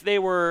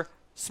were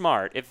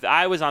smart, if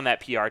I was on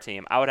that PR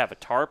team, I would have a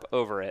tarp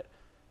over it.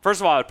 First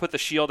of all, I would put the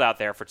shield out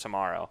there for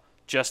tomorrow,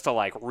 just to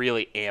like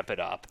really amp it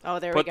up. Oh,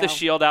 there we Put go. the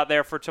shield out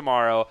there for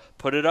tomorrow.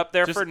 Put it up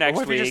there Just, for next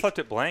what if you week. just left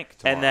it blank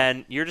tomorrow? And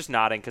then you're just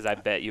nodding because I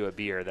bet you a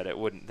beer that it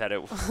wouldn't. That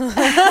it.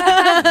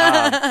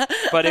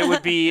 But it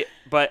would be.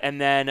 But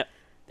and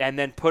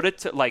then put it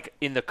to like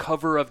in the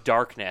cover of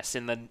darkness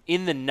in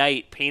the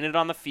night, painted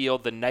on the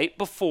field the night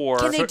before.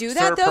 Can they Sir- do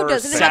that though? Sir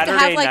Doesn't it Purse have to have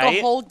Saturday like night?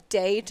 a whole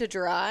day to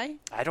dry?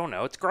 I don't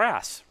know. It's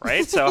grass,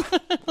 right? So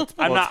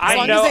I'm not. As I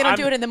long know. as they don't I'm,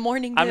 do it in the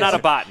morning. I'm dew. not a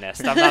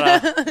botanist.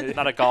 I'm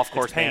not a golf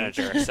course paint.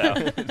 manager. So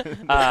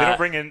they don't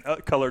bring in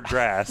colored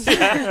grass.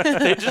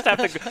 they just have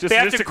to. They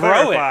have just to to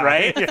grow clarify.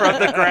 it right from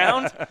the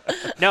ground.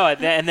 No,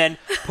 and then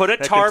put a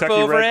That tarp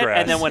Kentucky over red it, grass.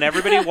 and then when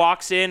everybody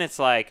walks in, it's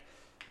like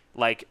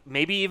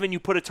maybe even you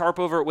put a tarp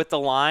over it with the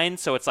line,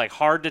 so it's like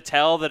hard to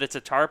tell that it's a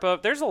tarp.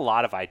 There's a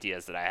lot of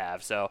ideas that I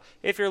have. So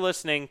if you're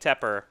listening,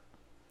 Tepper,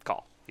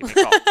 call. Give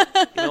me a call. Give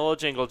me a little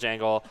jingle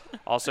jangle.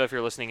 Also, if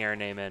you're listening, Aaron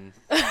Naaman,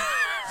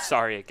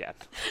 sorry again.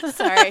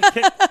 Sorry.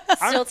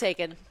 Still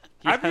taken.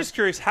 I'm just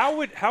curious, how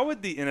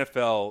would the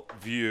NFL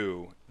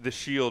view the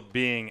shield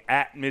being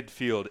at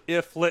midfield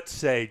if, let's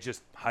say,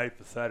 just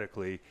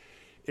hypothetically,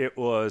 it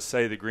was,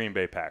 say, the Green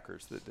Bay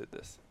Packers that did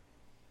this,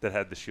 that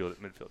had the shield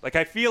at midfield? Like,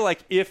 I feel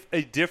like if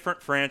a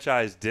different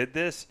franchise did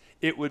this,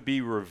 it would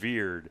be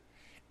revered.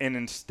 And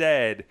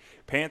instead,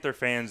 Panther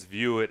fans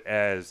view it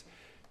as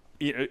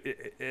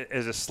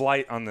a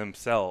slight on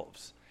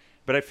themselves.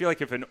 But I feel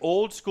like if an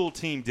old school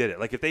team did it,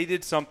 like if they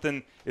did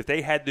something, if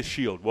they had the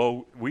shield,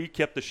 well, we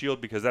kept the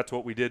shield because that's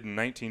what we did in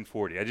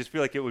 1940. I just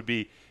feel like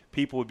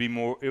people would be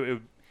more,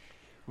 it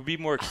would be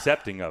more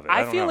accepting of it.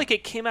 I don't feel know. like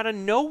it came out of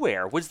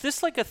nowhere. Was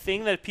this like a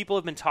thing that people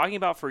have been talking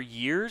about for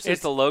years? Is It's-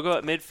 the logo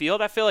at midfield?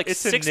 I feel like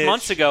it's a 6 niche.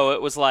 months ago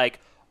it was like,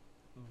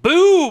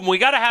 boom, we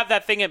got to have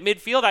that thing at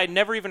midfield. I'd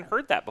never even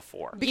heard that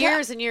before.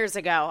 Years and years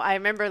ago, I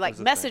remember like was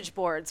a message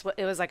boards.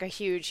 It was like a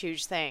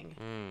huge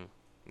thing.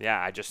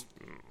 Yeah,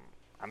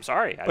 I'm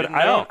sorry. I But didn't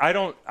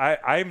know.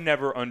 I've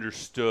never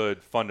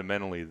understood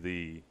fundamentally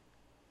the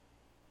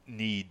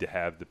need to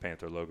have the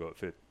Panther logo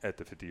at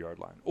the 50-yard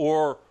line,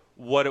 or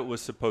what it was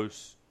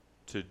supposed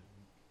to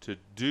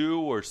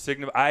do or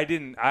signify.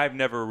 I've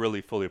never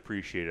really fully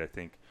appreciated, I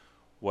think,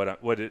 what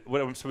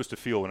I'm supposed to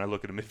feel when I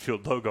look at a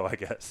midfield logo, I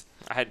guess.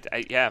 I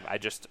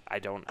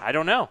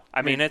don't know.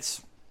 I mean,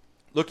 it's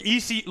ECU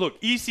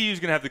is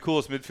going to have the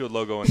coolest midfield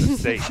logo in the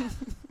state.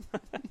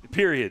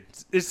 Period.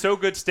 It's so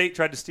good State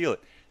tried to steal it.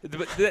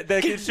 But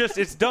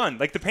it's done.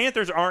 Like the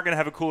Panthers aren't going to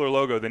have a cooler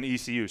logo than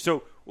ECU.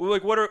 So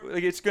like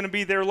it's going to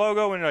be their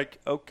logo and like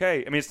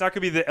okay. I mean it's not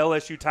going to be the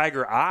LSU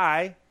Tiger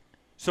Eye.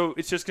 So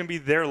it's just going to be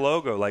their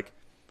logo like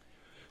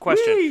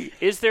question. Whee!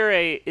 Is there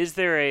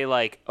a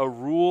like a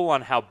rule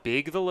on how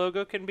big the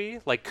logo can be?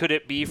 Like could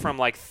it be from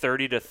like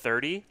 30 to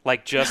 30?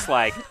 Like just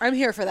like I'm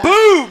here for that.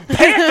 boom,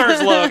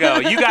 Panthers logo.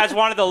 You guys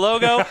wanted the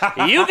logo?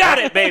 You got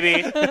it,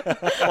 baby.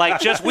 Like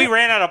just we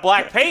ran out of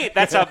black paint.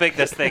 That's how big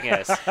this thing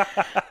is.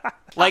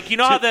 Like you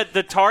know how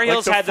the Tar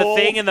Heels like had the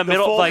thing in the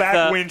middle, full like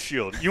back the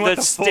windshield. You want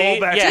the full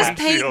state- back yeah. Just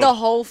paint windshield. the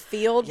whole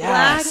field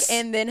Yes. black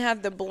and then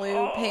have the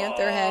blue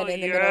Panther head in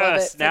the yes. middle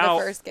of it for now,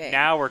 the first game.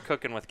 Now we're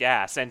cooking with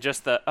gas, and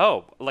just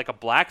like a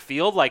black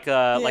field, like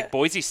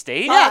Boise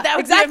State. Yeah. that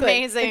would be exactly.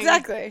 amazing.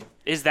 Exactly.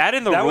 Is that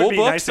in the that rule would be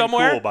book nice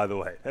somewhere? and cool, by the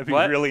way. That'd be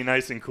What? really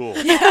nice and cool.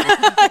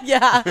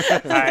 Yeah.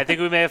 I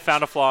think we may have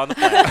found a flaw in the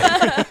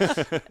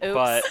plan,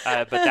 Oops.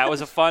 but that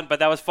was a fun. But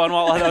that was fun.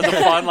 That was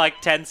a fun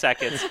like 10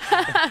 seconds.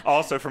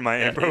 Also from my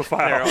Ambro There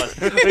file. it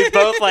was. We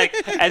both like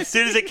as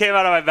soon as it came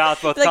out of my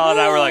mouth, both Like, Colin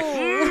and I were like,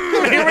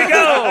 "Ooh." "Here we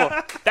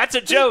go! That's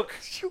a joke.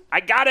 I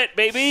got it,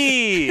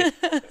 baby."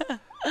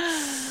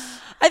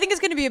 I think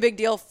it's going to be a big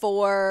deal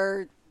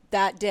for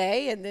that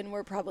day, and then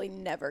we're probably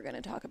never going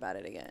to talk about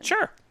it again.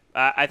 Sure.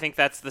 I think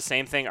that's the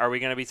same thing. Are we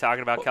going to be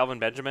talking about Kelvin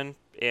Benjamin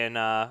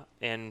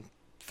in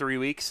 3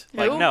 weeks?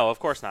 Like, Nope. no, of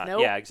course not.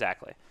 Nope. Yeah,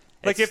 exactly.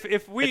 Like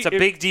if we, it's a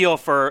big deal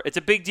when it's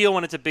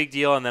a big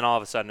deal, and then all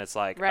of a sudden it's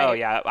like, Right. oh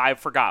yeah, I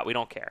forgot. We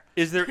don't care.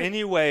 is there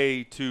any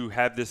way to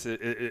have this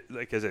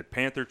like as a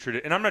Panther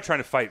tradition? And I'm not trying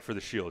to fight for the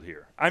Shield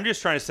here. I'm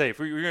just trying to say if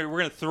we're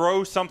going to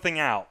throw something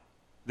out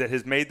that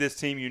has made this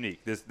team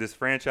unique, this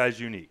franchise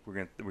unique. We're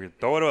going to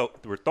throw it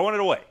out. We're throwing it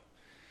away.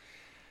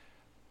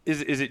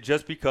 Is it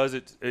just because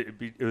it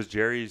was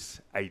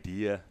Jerry's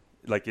idea?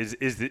 Like is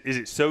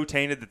it so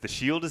tainted that the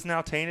Shield is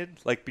now tainted?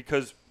 Like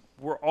because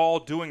we're all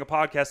doing a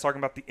podcast talking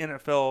about the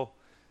NFL,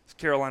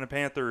 Carolina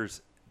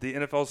Panthers. The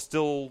NFL is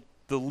still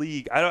the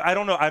league. I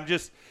don't know.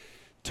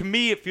 To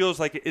me, it feels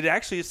like it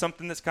actually is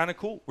something that's kind of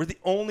cool. We're the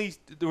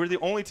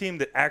only team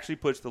that actually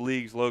puts the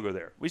league's logo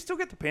there. We still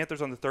get the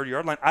Panthers on the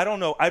 30-yard line. I don't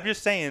know. I'm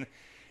just saying,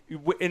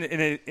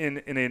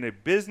 in a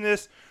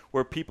business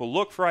where people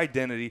look for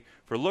identity,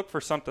 look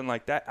for something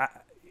like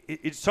that,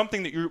 it's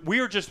something that we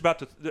are just about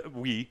to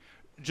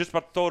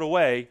throw it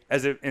away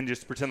and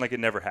just pretend like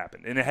it never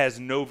happened. And it has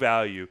no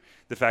value,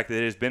 the fact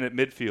that it has been at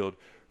midfield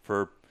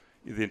for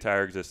the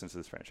entire existence of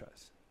this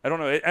franchise. I don't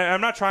know.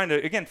 I'm not trying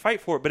to, again, fight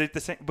for it,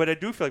 but I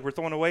do feel like we're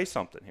throwing away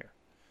something here.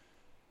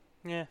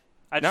 Yeah.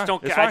 I just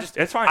don't it's care. fine.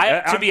 It's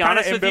fine. To be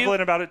honest with you,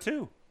 ambivalent about it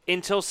too.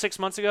 until 6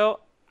 months ago,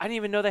 I didn't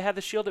even know they had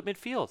the Shield at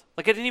midfield.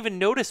 Like, I didn't even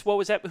notice what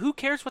was at. Who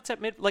cares what's at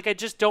mid? Like, I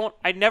just don't.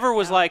 I never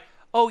was like,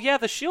 oh yeah,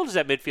 the Shield is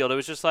at midfield. It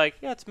was just like,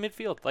 yeah, it's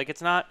midfield. Like,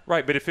 it's not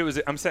right. But if it was,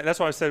 I'm saying that's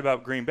what I said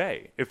about Green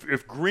Bay.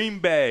 If Green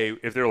Bay,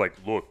 if they're like,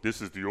 look, this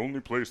is the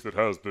only place that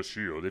has the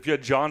Shield. If you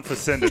had John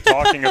Facenda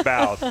talking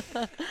about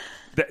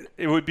that,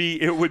 it would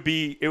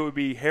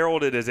be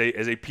heralded as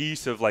a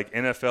piece of like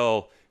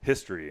NFL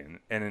history,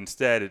 and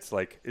instead it's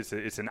like it's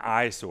an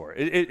eyesore.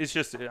 It's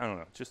just, I don't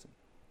know, it's just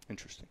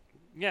interesting.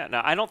 Yeah,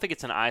 no, I don't think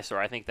it's an eyesore.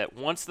 I think that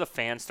once the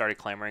fans started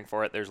clamoring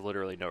for it, there's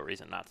literally no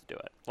reason not to do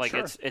it. Like,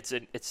 sure.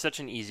 it's such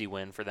an easy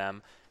win for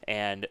them,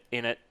 and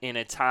in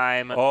a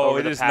time Oh, over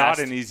it the is past,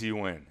 not an easy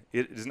win.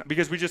 It is not,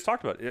 because we just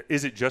talked about it.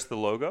 Is it just the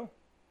logo?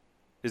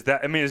 Is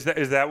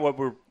that what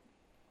we're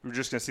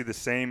just going to see the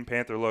same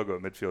Panther logo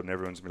at midfield, and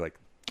everyone's going to be like,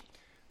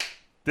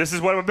 this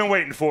is what we've been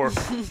waiting for.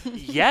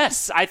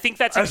 Yes, I think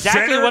that's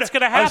exactly what's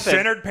going to happen. A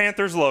centered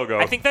Panthers logo.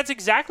 I think that's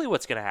exactly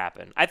what's going to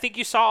happen. I think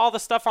you saw all the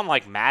stuff on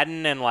like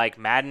Madden, and like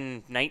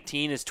Madden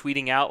 19 is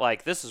tweeting out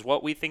like, this is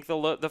what we think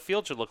the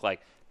field should look like.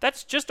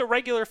 That's just a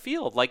regular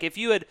field. Like, if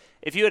you had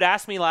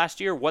asked me last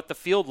year what the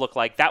field looked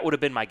like, that would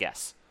have been my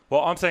guess. Well,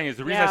 all I'm saying is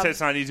the reason I Yeah. say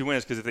it's not an easy win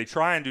is because if they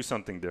try and do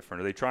something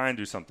different, or they try and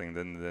do something,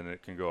 then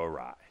it can go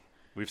awry.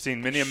 We've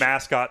seen many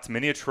mascots,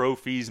 many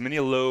trophies, many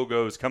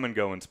logos come and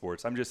go in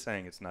sports. I'm just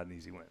saying it's not an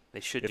easy win.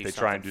 They should if they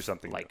try and do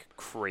something like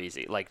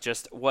crazy. Like,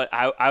 just what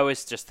I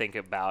always just think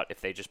about,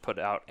 if they just put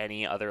out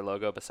any other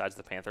logo besides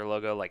the Panther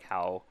logo, like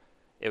how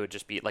it would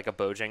just be like a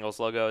Bojangles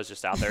logo is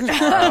just out there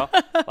tomorrow.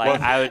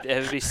 Like,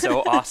 it would be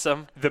so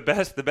awesome. The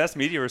best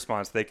media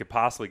response they could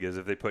possibly give is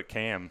if they put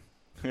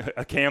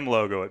a Cam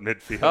logo at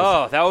midfield.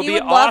 Oh, that would He be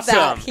would love awesome.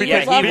 that. He Yeah,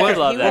 would he love would that.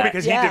 love He that. Well,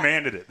 because Yeah. he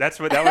demanded it. That's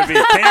what that would be.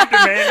 Cam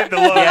demanded the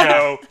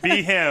logo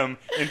be him,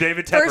 and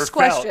David Tepper First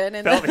question,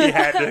 and felt then- he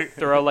had to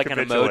Throw like an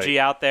capitulate. emoji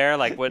out there,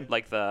 like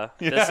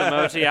this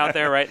emoji out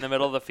there right in the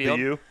middle of the field.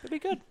 U? That'd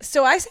be good.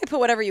 So I say put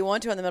whatever you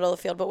want to in the middle of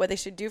the field, but what they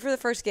should do for the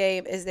first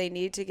game is they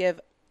need to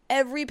give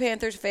every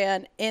Panthers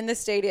fan in the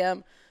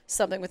stadium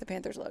something with the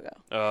Panthers logo.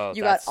 Oh,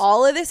 You got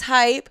all of this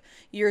hype.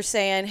 You're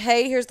saying,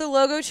 hey, here's the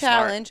logo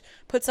challenge.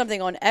 Put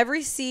something on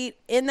every seat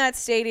in that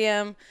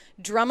stadium.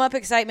 Drum up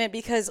excitement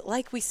because,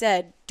 like we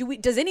said,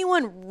 does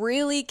anyone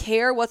really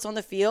care what's on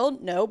the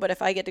field? No, but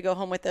if I get to go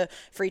home with a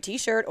free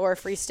T-shirt or a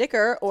free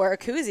sticker or a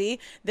koozie,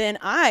 then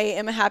I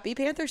am a happy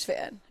Panthers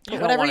fan. Put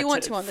don't whatever want you it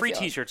want to- to on the free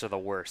field. T-shirts are the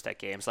worst at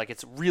games. Like,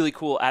 it's really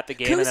cool at the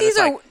game, and then Koozies it's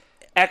like are-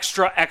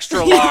 extra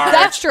large.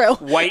 That's true.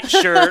 White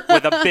shirt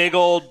with a big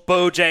old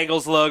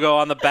Bojangles logo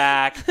on the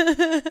back.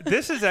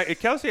 This is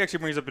Kelsey actually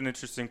brings up an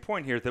interesting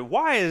point here. That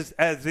why is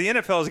as the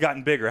NFL has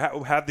gotten bigger,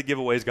 have the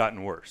giveaways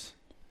gotten worse?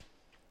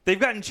 They've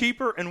gotten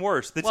cheaper and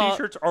worse. The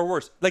T-shirts are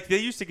worse. Like, they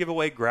used to give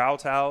away growl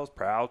towels,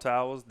 prowl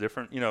towels,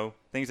 different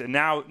things, and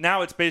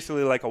now it's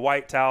basically like a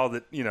white towel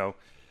that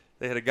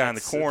they had a guy in the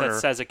corner that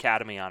says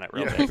Academy on it,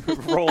 real big.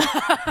 roll,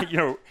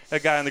 a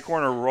guy in the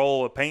corner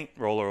roll a paint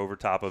roller over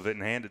top of it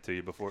and hand it to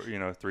you before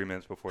 3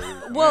 minutes before you.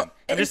 Well,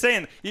 I'm just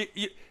saying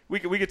we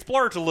could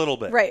splurge a little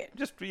bit, Right.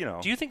 Just Do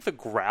you think the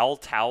growl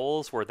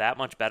towels were that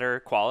much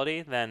better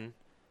quality than?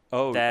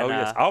 Oh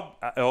yes.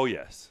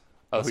 Yes.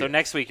 So yes.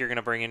 next week you're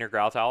gonna bring in your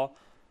growl towel.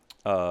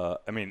 I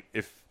mean,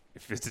 if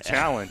it's a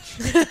challenge,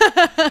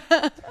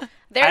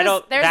 There's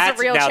a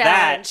real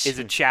challenge. That is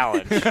a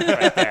challenge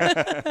right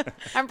there.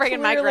 I'm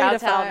bringing my Clearly growl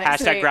towel defined.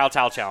 next Hashtag week. growl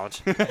towel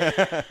challenge.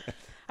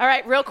 All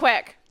right, real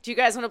quick. Do you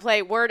guys want to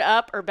play Word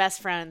Up or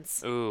Best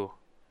Friends? Ooh,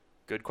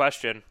 good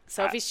question.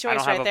 Sophie's I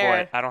choice don't have right a there.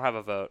 vote. I don't have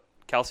a vote.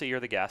 Kelsey, you're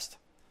the guest.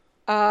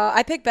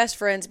 I pick best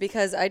friends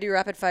because I do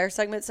rapid fire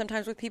segments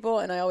sometimes with people,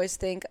 and I always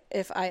think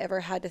if I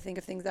ever had to think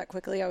of things that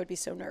quickly, I would be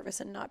so nervous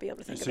and not be able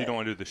to think so of you it. don't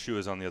want to do the shoe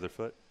is on the other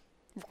foot.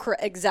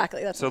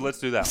 Exactly. That's So what let's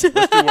do that.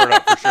 Let's do Word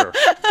Up for sure.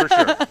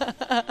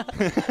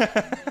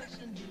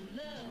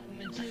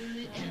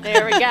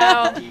 There we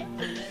go.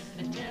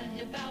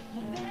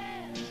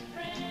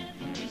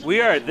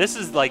 This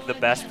is like the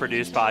best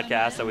produced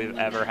podcast that we've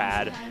ever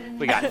had.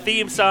 We got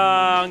theme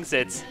songs.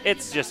 It's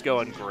just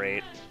going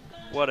great.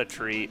 What a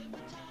treat.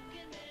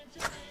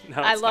 No,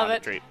 I it's love not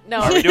it. A treat.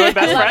 No, Are we doing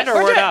best friend or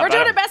we're not? We're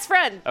doing it best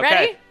friend. Okay.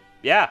 Ready?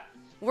 Yeah.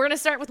 We're gonna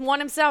start with one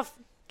himself.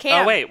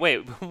 Cam. Oh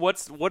wait.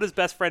 What does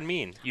best friend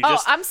mean?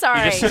 I'm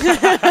sorry.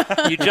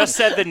 You just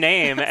said the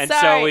name, and so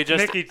Sorry. we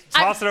just. Nikki,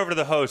 toss it over to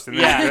the host and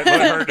Yeah. then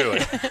let her do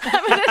it.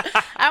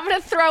 I'm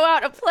gonna throw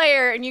out a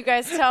player, and you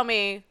guys tell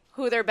me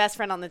who their best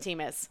friend on the team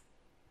is.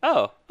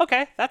 Oh,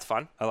 okay, that's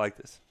fun. I like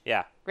this.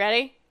 Yeah.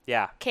 Ready?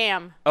 Yeah.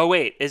 Cam. Oh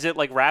wait, is it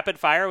like rapid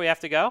fire? We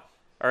have to go,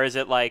 or is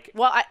it like?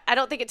 Well, I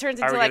don't think it turns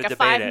Are into we like gonna a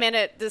debate it?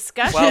 5-minute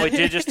discussion. Well, we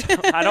did just.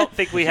 I don't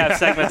think we have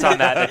segments on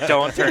that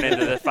don't turn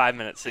into the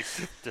 5-minute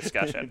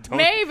discussion.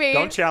 Maybe.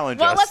 Don't challenge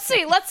well, us. let's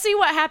see. Let's see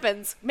what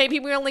happens. Maybe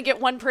we only get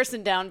one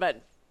person down,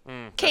 but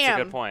Cam. That's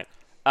a good point.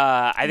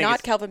 I think Not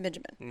it's, Kelvin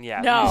Benjamin.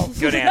 yeah. No.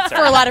 Good answer.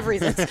 For a lot of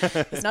reasons.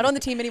 He's not on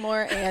the team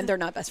anymore, and they're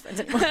not best friends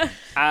anymore. And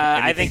I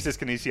he think thinks this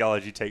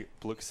kinesiology tape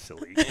looks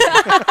silly.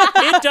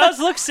 it does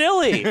look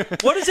silly.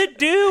 What does it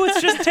do?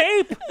 It's just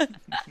tape.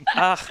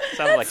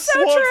 Sounded like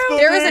so true.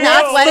 There is an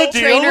athletic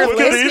deal trainer with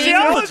listening.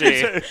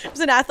 kinesiology. There's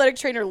an athletic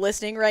trainer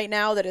listening right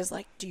now that is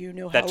like, do you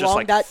know how That just long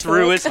like that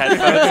threw took? his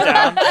headphones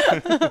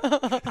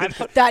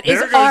down. That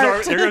is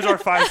art. There goes our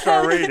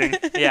 5-star rating.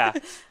 Yeah.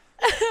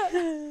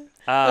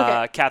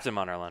 Okay. Captain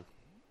Munnerlyn.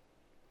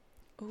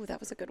 Ooh, that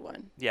was a good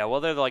one. Yeah, well,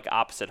 they're like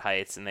opposite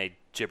heights, and they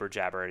jibber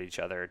jabber at each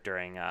other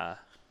during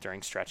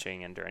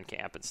stretching and during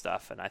camp and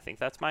stuff. And I think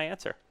that's my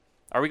answer.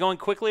 Are we going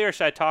quickly, or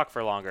should I talk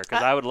for longer?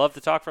 Because I would love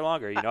to talk for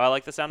longer. You know, I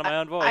like the sound of my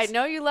own voice. I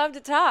know you love to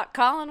talk.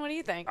 Colin, what do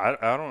you think? I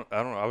don't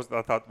know.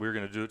 I thought we were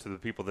going to do it to the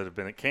people that have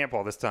been at camp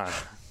all this time.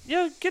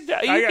 Yeah,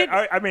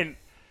 I mean,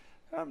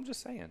 I'm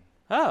just saying.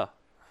 Oh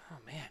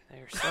man,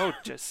 they're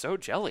just so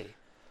jelly.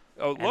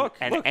 Oh, look.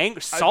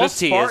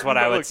 Salty is what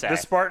I would say. The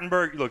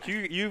Spartanburg. Look,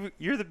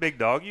 you're the big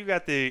dog. You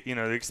got the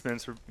the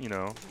expense for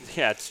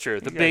Yeah, it's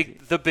true. The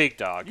You big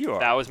dog. You are.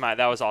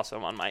 That was also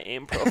on my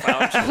AIM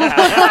profile.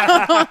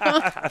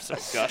 have some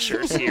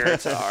gushers here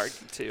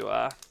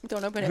to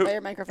Don't open it by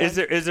your microphone. Is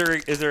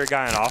there a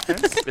guy on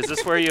offense? Is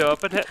this where you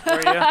open it? Where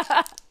you?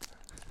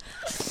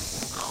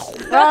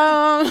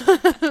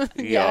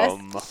 Yes.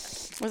 Yum.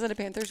 Was it a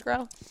Panthers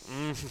growl?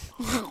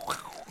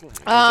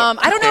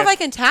 I don't know if I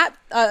can tap.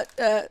 Oh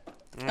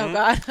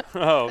God.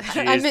 Oh, I jeez.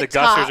 The meant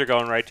gushers top. are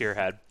going right to your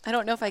head. I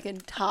don't know if I can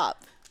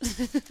top.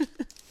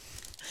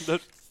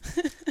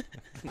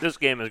 This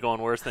game is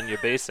going worse than your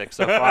basic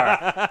so far.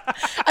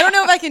 I don't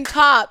know if I can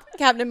top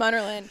Captain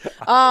Munnerlyn.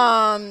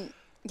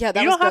 Yeah,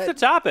 that You was don't have good.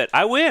 to top it.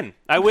 I win.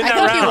 I win I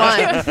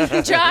that think you round.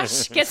 won.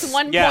 Josh gets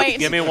 1 Yeah, point.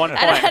 give me 1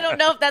 point. I don't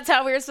know if that's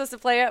how we were supposed to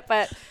play it,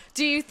 but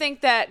do you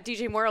think that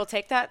DJ Moore will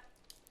take that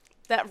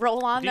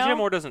role on, though? DJ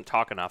Moore doesn't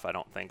talk enough, I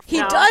don't think. He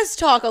No. does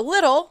talk a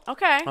little.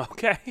 Okay.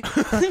 Okay.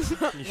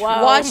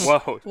 Wow.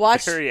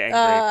 Watch. Very angry.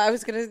 I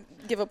was gonna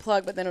give a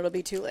plug, but then it'll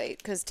be too late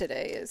because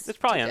today is. It's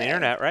probably on the today.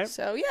 internet, right?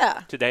 So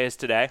yeah, Today is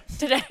today.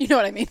 Today. you know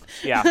what I mean.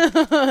 Yeah.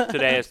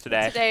 Today is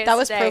today. Today is That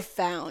was today.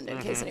 profound. In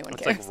case anyone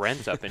It's cares. like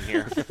Ren's up in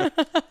here.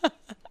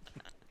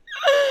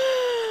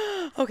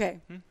 Okay.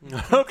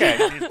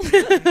 Okay.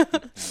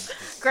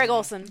 Greg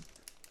Olson.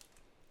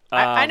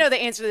 I know the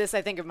answer to this,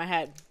 I think, in my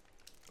head.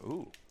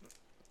 Ooh.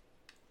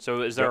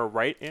 So is there a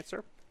right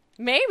answer?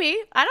 Maybe.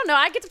 I don't know.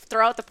 I get to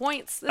throw out the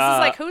points. This is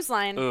like Whose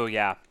Line. Ooh,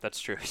 yeah, that's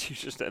true. You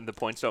just the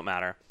points don't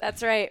matter.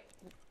 That's right.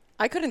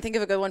 I couldn't think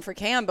of a good one for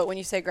Cam, but when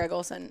you say Greg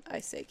Olson, I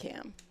say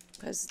Cam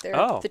because they're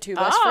Oh. the two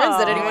best friends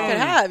that anyone Oh. could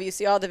have. You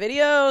see all the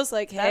videos,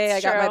 like, hey,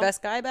 That's I got my true.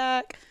 best guy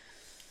back.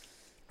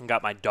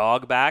 Got my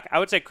dog back. I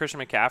would say Christian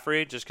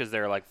McCaffrey, just because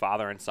they're like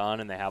father and son,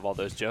 and they have all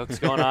those jokes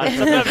going on.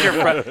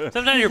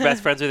 Sometimes you're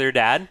best friends with your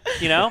dad.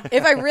 You know.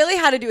 If I really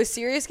had to do a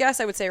serious guess,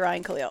 I would say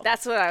Ryan Khalil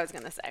That's what I was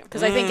going to say.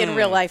 because I think in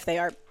real life they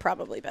are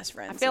probably best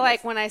friends. I feel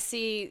like when I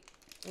see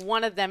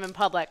one of them in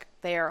public,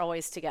 they are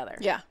always together.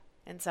 yeah.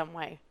 In some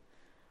way.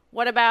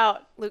 What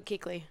about Luke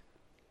Kuechly?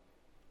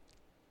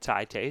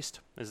 Thai taste.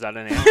 Is that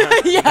an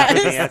answer?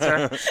 Yes. The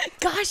answer?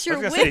 Gosh, you're I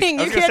was gonna say- winning.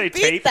 I You was gonna can't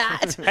say beat tape.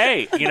 that.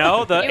 Hey, you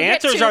know, the You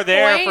get answers 2 are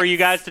there for points. you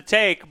guys to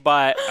take,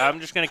 but I'm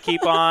just going to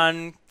keep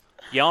on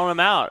yelling them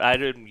out.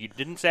 You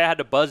didn't say I had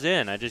to buzz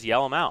in. I just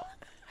yell them out.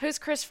 Who's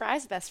Chris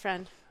Fry's best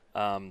friend?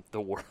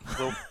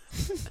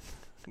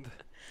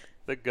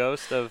 The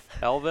ghost of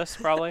Elvis,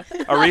 probably.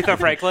 Aretha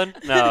Franklin?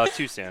 No,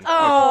 too soon.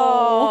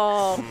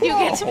 Oh.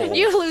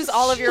 You lose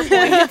all of your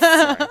points.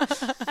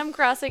 I'm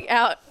crossing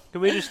out. Can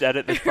we just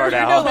edit this part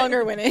You're no out?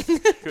 longer winning.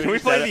 Can we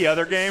play the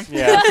other game?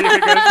 Yeah. See if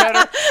it goes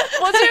better.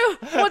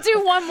 We'll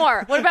do one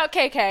more. What about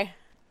KK?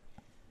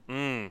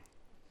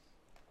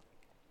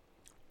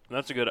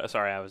 That's a good.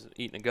 Sorry, I was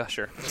eating a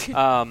gusher.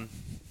 I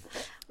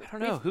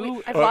don't know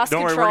who. I've lost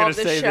Don't worry, control we're of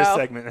to this say show. this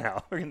segment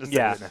now. We're going to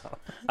say it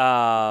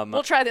now.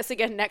 We'll try this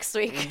again next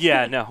week.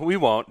 Yeah, no, we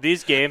won't.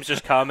 These games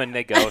just come and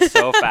they go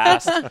so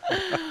fast.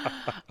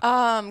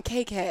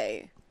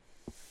 KK.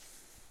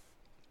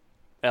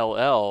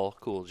 LL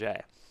Cool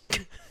J.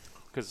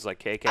 Because it's like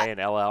KK and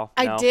LL.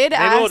 I No? did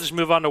Maybe we'll ask- just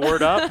move on to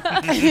Word Up.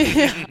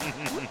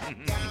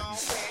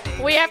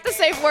 We have to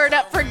save word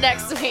up for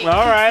next week.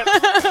 All right.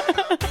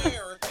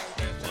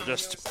 We'll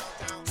just.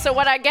 So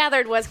what I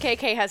gathered was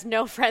KK has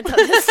no friends on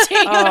this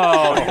team.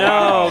 Oh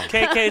no,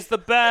 KK's the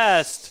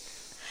best.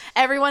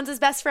 Everyone's his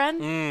best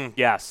friend?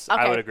 Yes,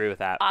 I Okay. would agree with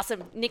that.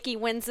 Awesome. Nikki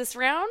wins this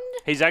round.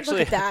 He's actually.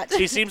 Look at that.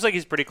 He seems like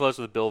he's pretty close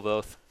with Bill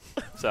Voth.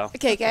 So.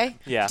 KK?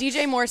 Yeah.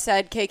 DJ Moore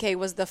said KK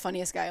was the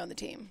funniest guy on the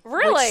team.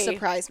 Really? Which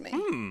surprised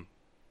me.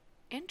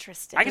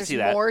 Interesting. I can There's see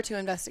that. more to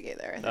investigate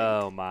there, I think.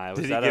 Oh my, was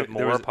Did he that a give-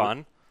 there more was-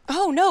 pun?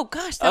 Oh, no.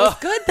 Gosh, that was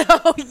good,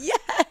 though. Yes.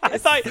 I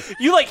thought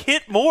you like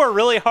hit more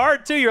really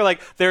hard too. You're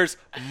like, there's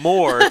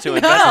more to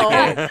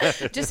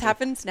investigate. No. Just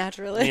happens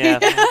naturally. Yeah.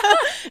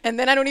 And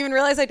then I don't even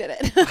realize I did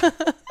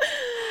it.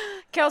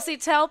 Kelsey,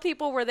 tell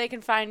people where they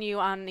can find you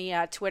on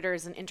the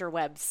Twitters and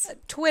interwebs.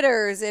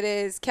 Twitters, it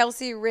is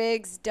Kelsey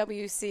Riggs,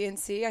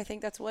 WCNC. I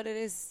think that's what it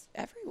is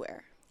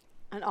everywhere.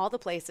 And all the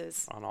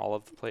places. On all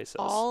of the places.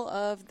 All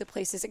of the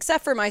places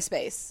except for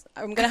MySpace.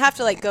 I'm going to have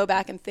to like go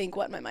back and think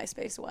what my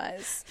MySpace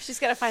was. She's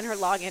got to find her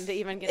login to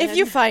even get in. If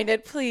you find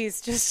it,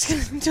 please just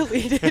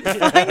delete it.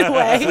 Find a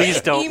way.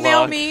 Please don't Email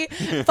log. me.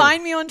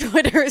 Find me on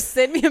Twitter.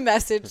 Send me a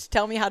message.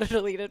 Tell me how to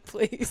delete it,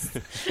 please.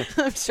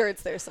 I'm sure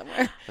it's there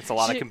somewhere. That's a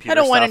lot of computer I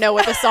don't want to stuff. know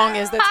what the song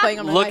is that's playing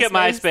on my Look MySpace. at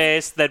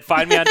MySpace, then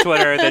find me on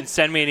Twitter, then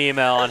send me an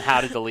email on how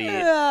to delete.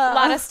 a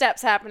lot of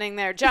steps happening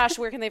there. Josh,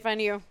 where can they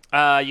find you?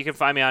 You can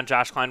find me on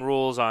Josh Klein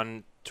Rules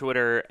on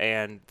Twitter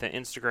and the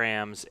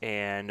Instagrams.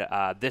 And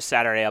this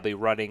Saturday, I'll be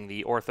running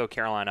the Ortho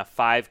Carolina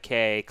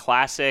 5K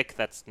Classic.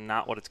 That's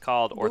not what it's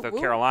called. Whoop, Ortho whoop.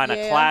 Carolina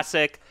Yeah.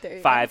 Classic There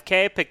you go.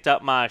 5K. Picked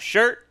up my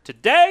shirt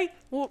today.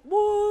 Whoop,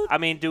 whoop. I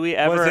mean, do we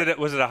ever?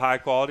 Was it a high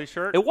quality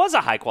shirt? It was a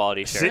high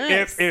quality shirt.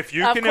 Nice. If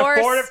you Of can course.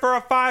 afford it for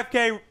a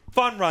 5K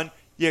fun run,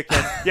 you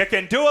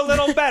can do a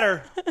little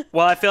better.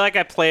 Well, I feel like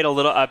I paid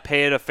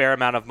a fair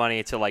amount of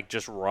money to like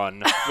just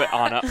run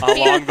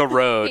along the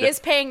road. He is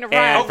paying to run.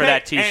 And for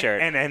that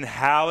T-shirt. And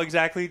how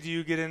exactly do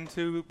you get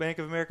into Bank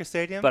of America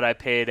Stadium? But I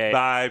paid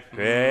by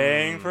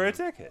paying for a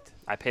ticket.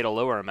 I paid a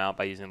lower amount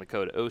by using the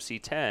code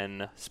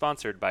OC10,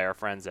 sponsored by our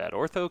friends at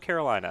Ortho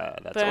Carolina.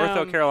 That's Boom.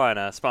 Ortho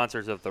Carolina,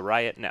 sponsors of the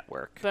Riot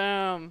Network.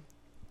 Boom.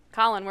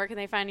 Colin, where can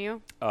they find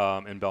you?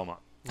 In Belmont.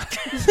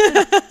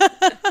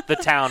 The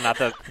town, not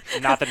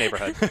the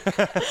neighborhood.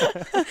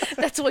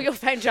 That's where you'll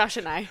find Josh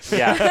and I.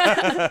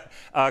 Yeah.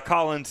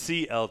 Colin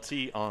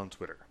CLT on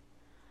Twitter.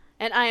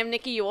 And I am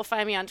Nikki. You will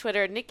find me on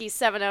Twitter,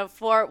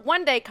 Nikki704.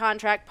 One-day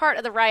contract, part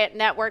of the Riot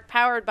Network,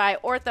 powered by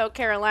Ortho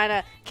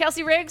Carolina.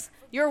 Kelsey Riggs,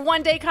 your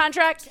one-day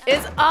contract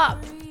is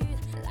up.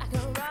 Like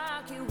a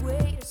rock, you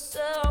wait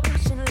so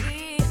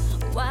patiently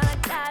while I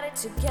got it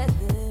together.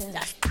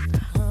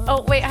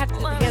 Oh, wait. I have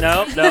to...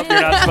 Nope,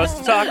 you're not supposed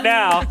to talk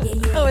now.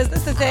 Oh, is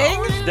this the thing?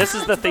 This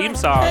is the theme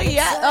song.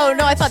 Yeah. Oh,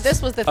 no, I thought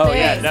this was the Oh, thing.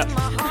 yeah. No.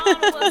 My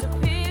heart was a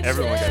picture.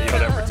 Everyone got